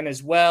State can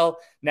as well.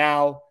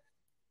 Now,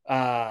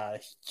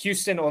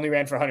 Houston only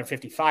ran for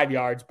 155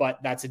 yards, but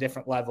that's a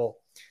different level.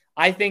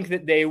 I think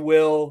that they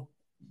will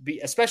be,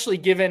 especially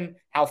given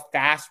how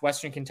fast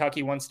Western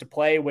Kentucky wants to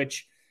play,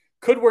 which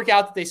could work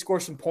out that they score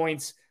some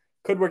points,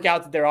 could work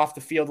out that they're off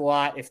the field a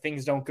lot if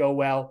things don't go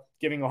well,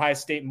 giving Ohio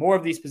State more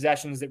of these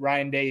possessions that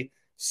Ryan Day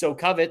so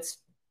covets,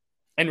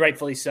 and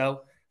rightfully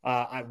so.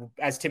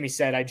 As Timmy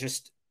said, I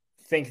just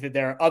think that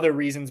there are other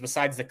reasons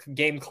besides the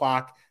game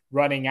clock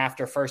running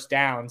after first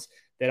downs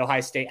that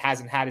Ohio State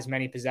hasn't had as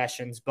many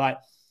possessions.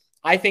 But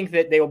I think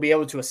that they will be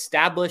able to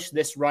establish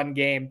this run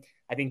game.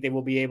 I think they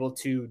will be able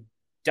to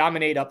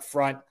dominate up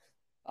front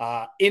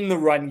in the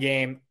run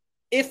game.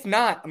 If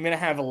not, I'm going to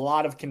have a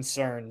lot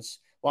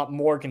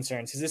more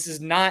concerns, because this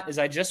is not, as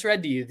I just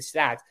read to you, the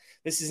stats,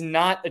 this is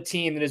not a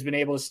team that has been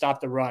able to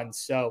stop the run.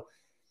 So,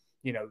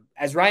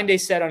 as Ryan Day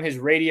said on his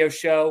radio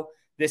show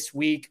this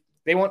week,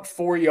 they want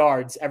 4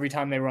 yards every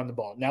time they run the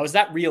ball. Now, is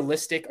that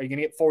realistic? Are you going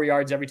to get 4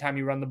 yards every time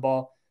you run the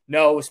ball?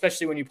 No,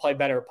 especially when you play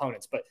better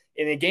opponents. But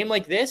in a game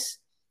like this,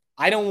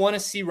 I don't want to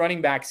see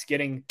running backs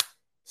getting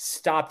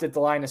stopped at the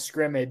line of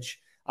scrimmage,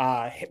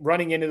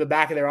 running into the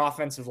back of their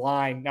offensive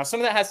line. Now, some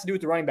of that has to do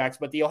with the running backs,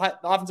 but the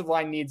offensive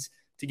line needs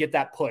to get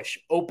that push,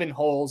 open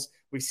holes.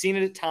 We've seen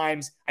it at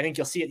times. I think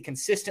you'll see it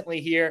consistently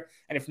here.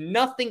 And if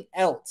nothing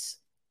else,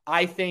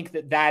 I think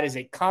that is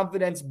a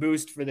confidence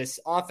boost for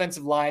this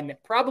offensive line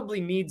that probably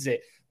needs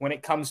it when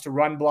it comes to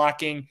run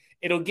blocking.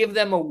 It'll give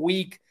them a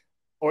week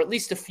or at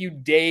least a few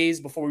days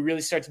before we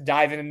really start to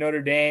dive into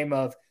Notre Dame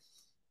of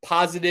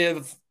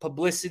positive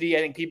publicity. I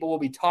think people will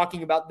be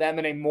talking about them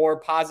in a more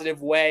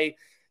positive way.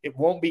 It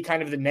won't be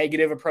kind of the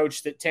negative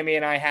approach that Timmy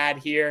and I had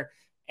here.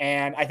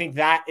 And I think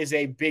that is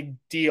a big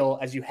deal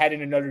as you head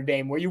into Notre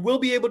Dame, where you will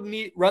be able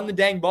to run the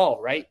dang ball,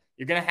 right?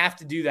 You're going to have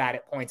to do that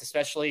at points,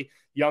 especially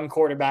young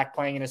quarterback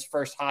playing in his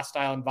first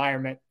hostile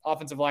environment,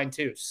 offensive line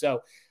too.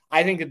 So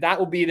I think that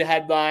will be the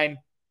headline.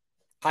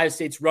 Ohio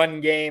State's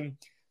run game,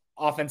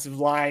 offensive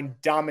line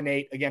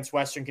dominate against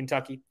Western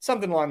Kentucky,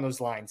 something along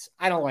those lines.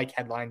 I don't like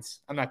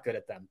headlines. I'm not good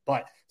at them,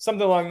 but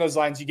something along those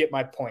lines, you get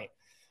my point.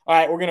 All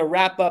right, we're going to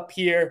wrap up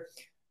here.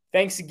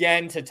 Thanks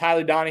again to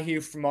Tyler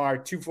Donahue from our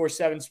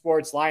 247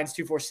 Sports, Lions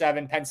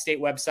 247 Penn State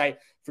website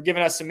for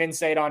giving us some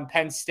insight on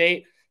Penn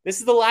State. This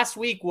is the last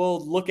week.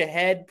 We'll look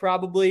ahead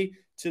probably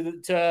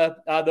to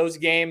those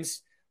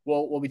games.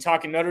 We'll be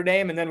talking Notre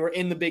Dame, and then we're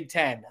in the Big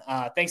Ten.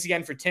 Thanks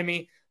again for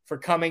Timmy for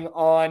coming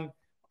on.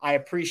 I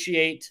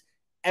appreciate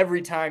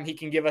every time he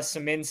can give us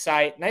some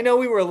insight. And I know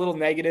we were a little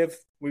negative.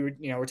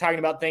 We're talking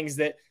about things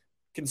that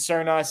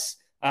concern us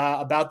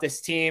about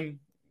this team.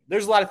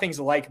 There's a lot of things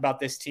to like about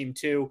this team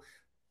too.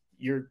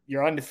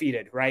 You're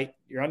undefeated, right?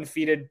 You're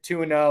undefeated,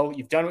 2-0.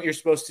 You've done what you're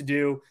supposed to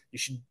do. You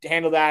should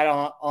handle that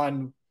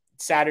on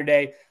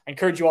Saturday. I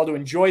encourage you all to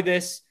enjoy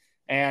this,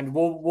 and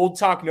we'll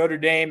talk Notre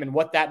Dame and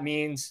what that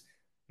means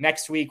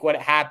next week, when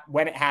it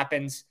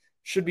happens.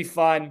 Should be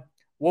fun.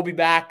 We'll be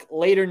back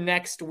later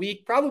next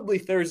week, probably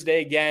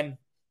Thursday again,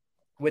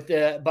 with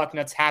the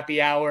Bucknuts Happy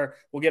Hour.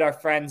 We'll get our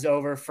friends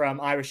over from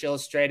Irish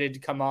Illustrated to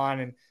come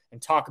on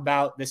and talk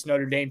about this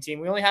Notre Dame team.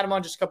 We only had them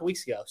on just a couple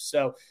weeks ago.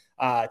 So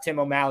Tim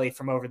O'Malley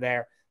from over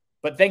there.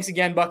 But thanks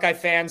again, Buckeye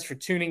fans, for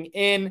tuning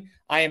in.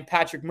 I am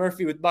Patrick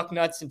Murphy with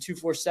Bucknuts and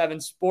 247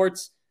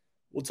 Sports.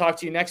 We'll talk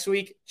to you next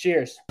week.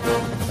 Cheers.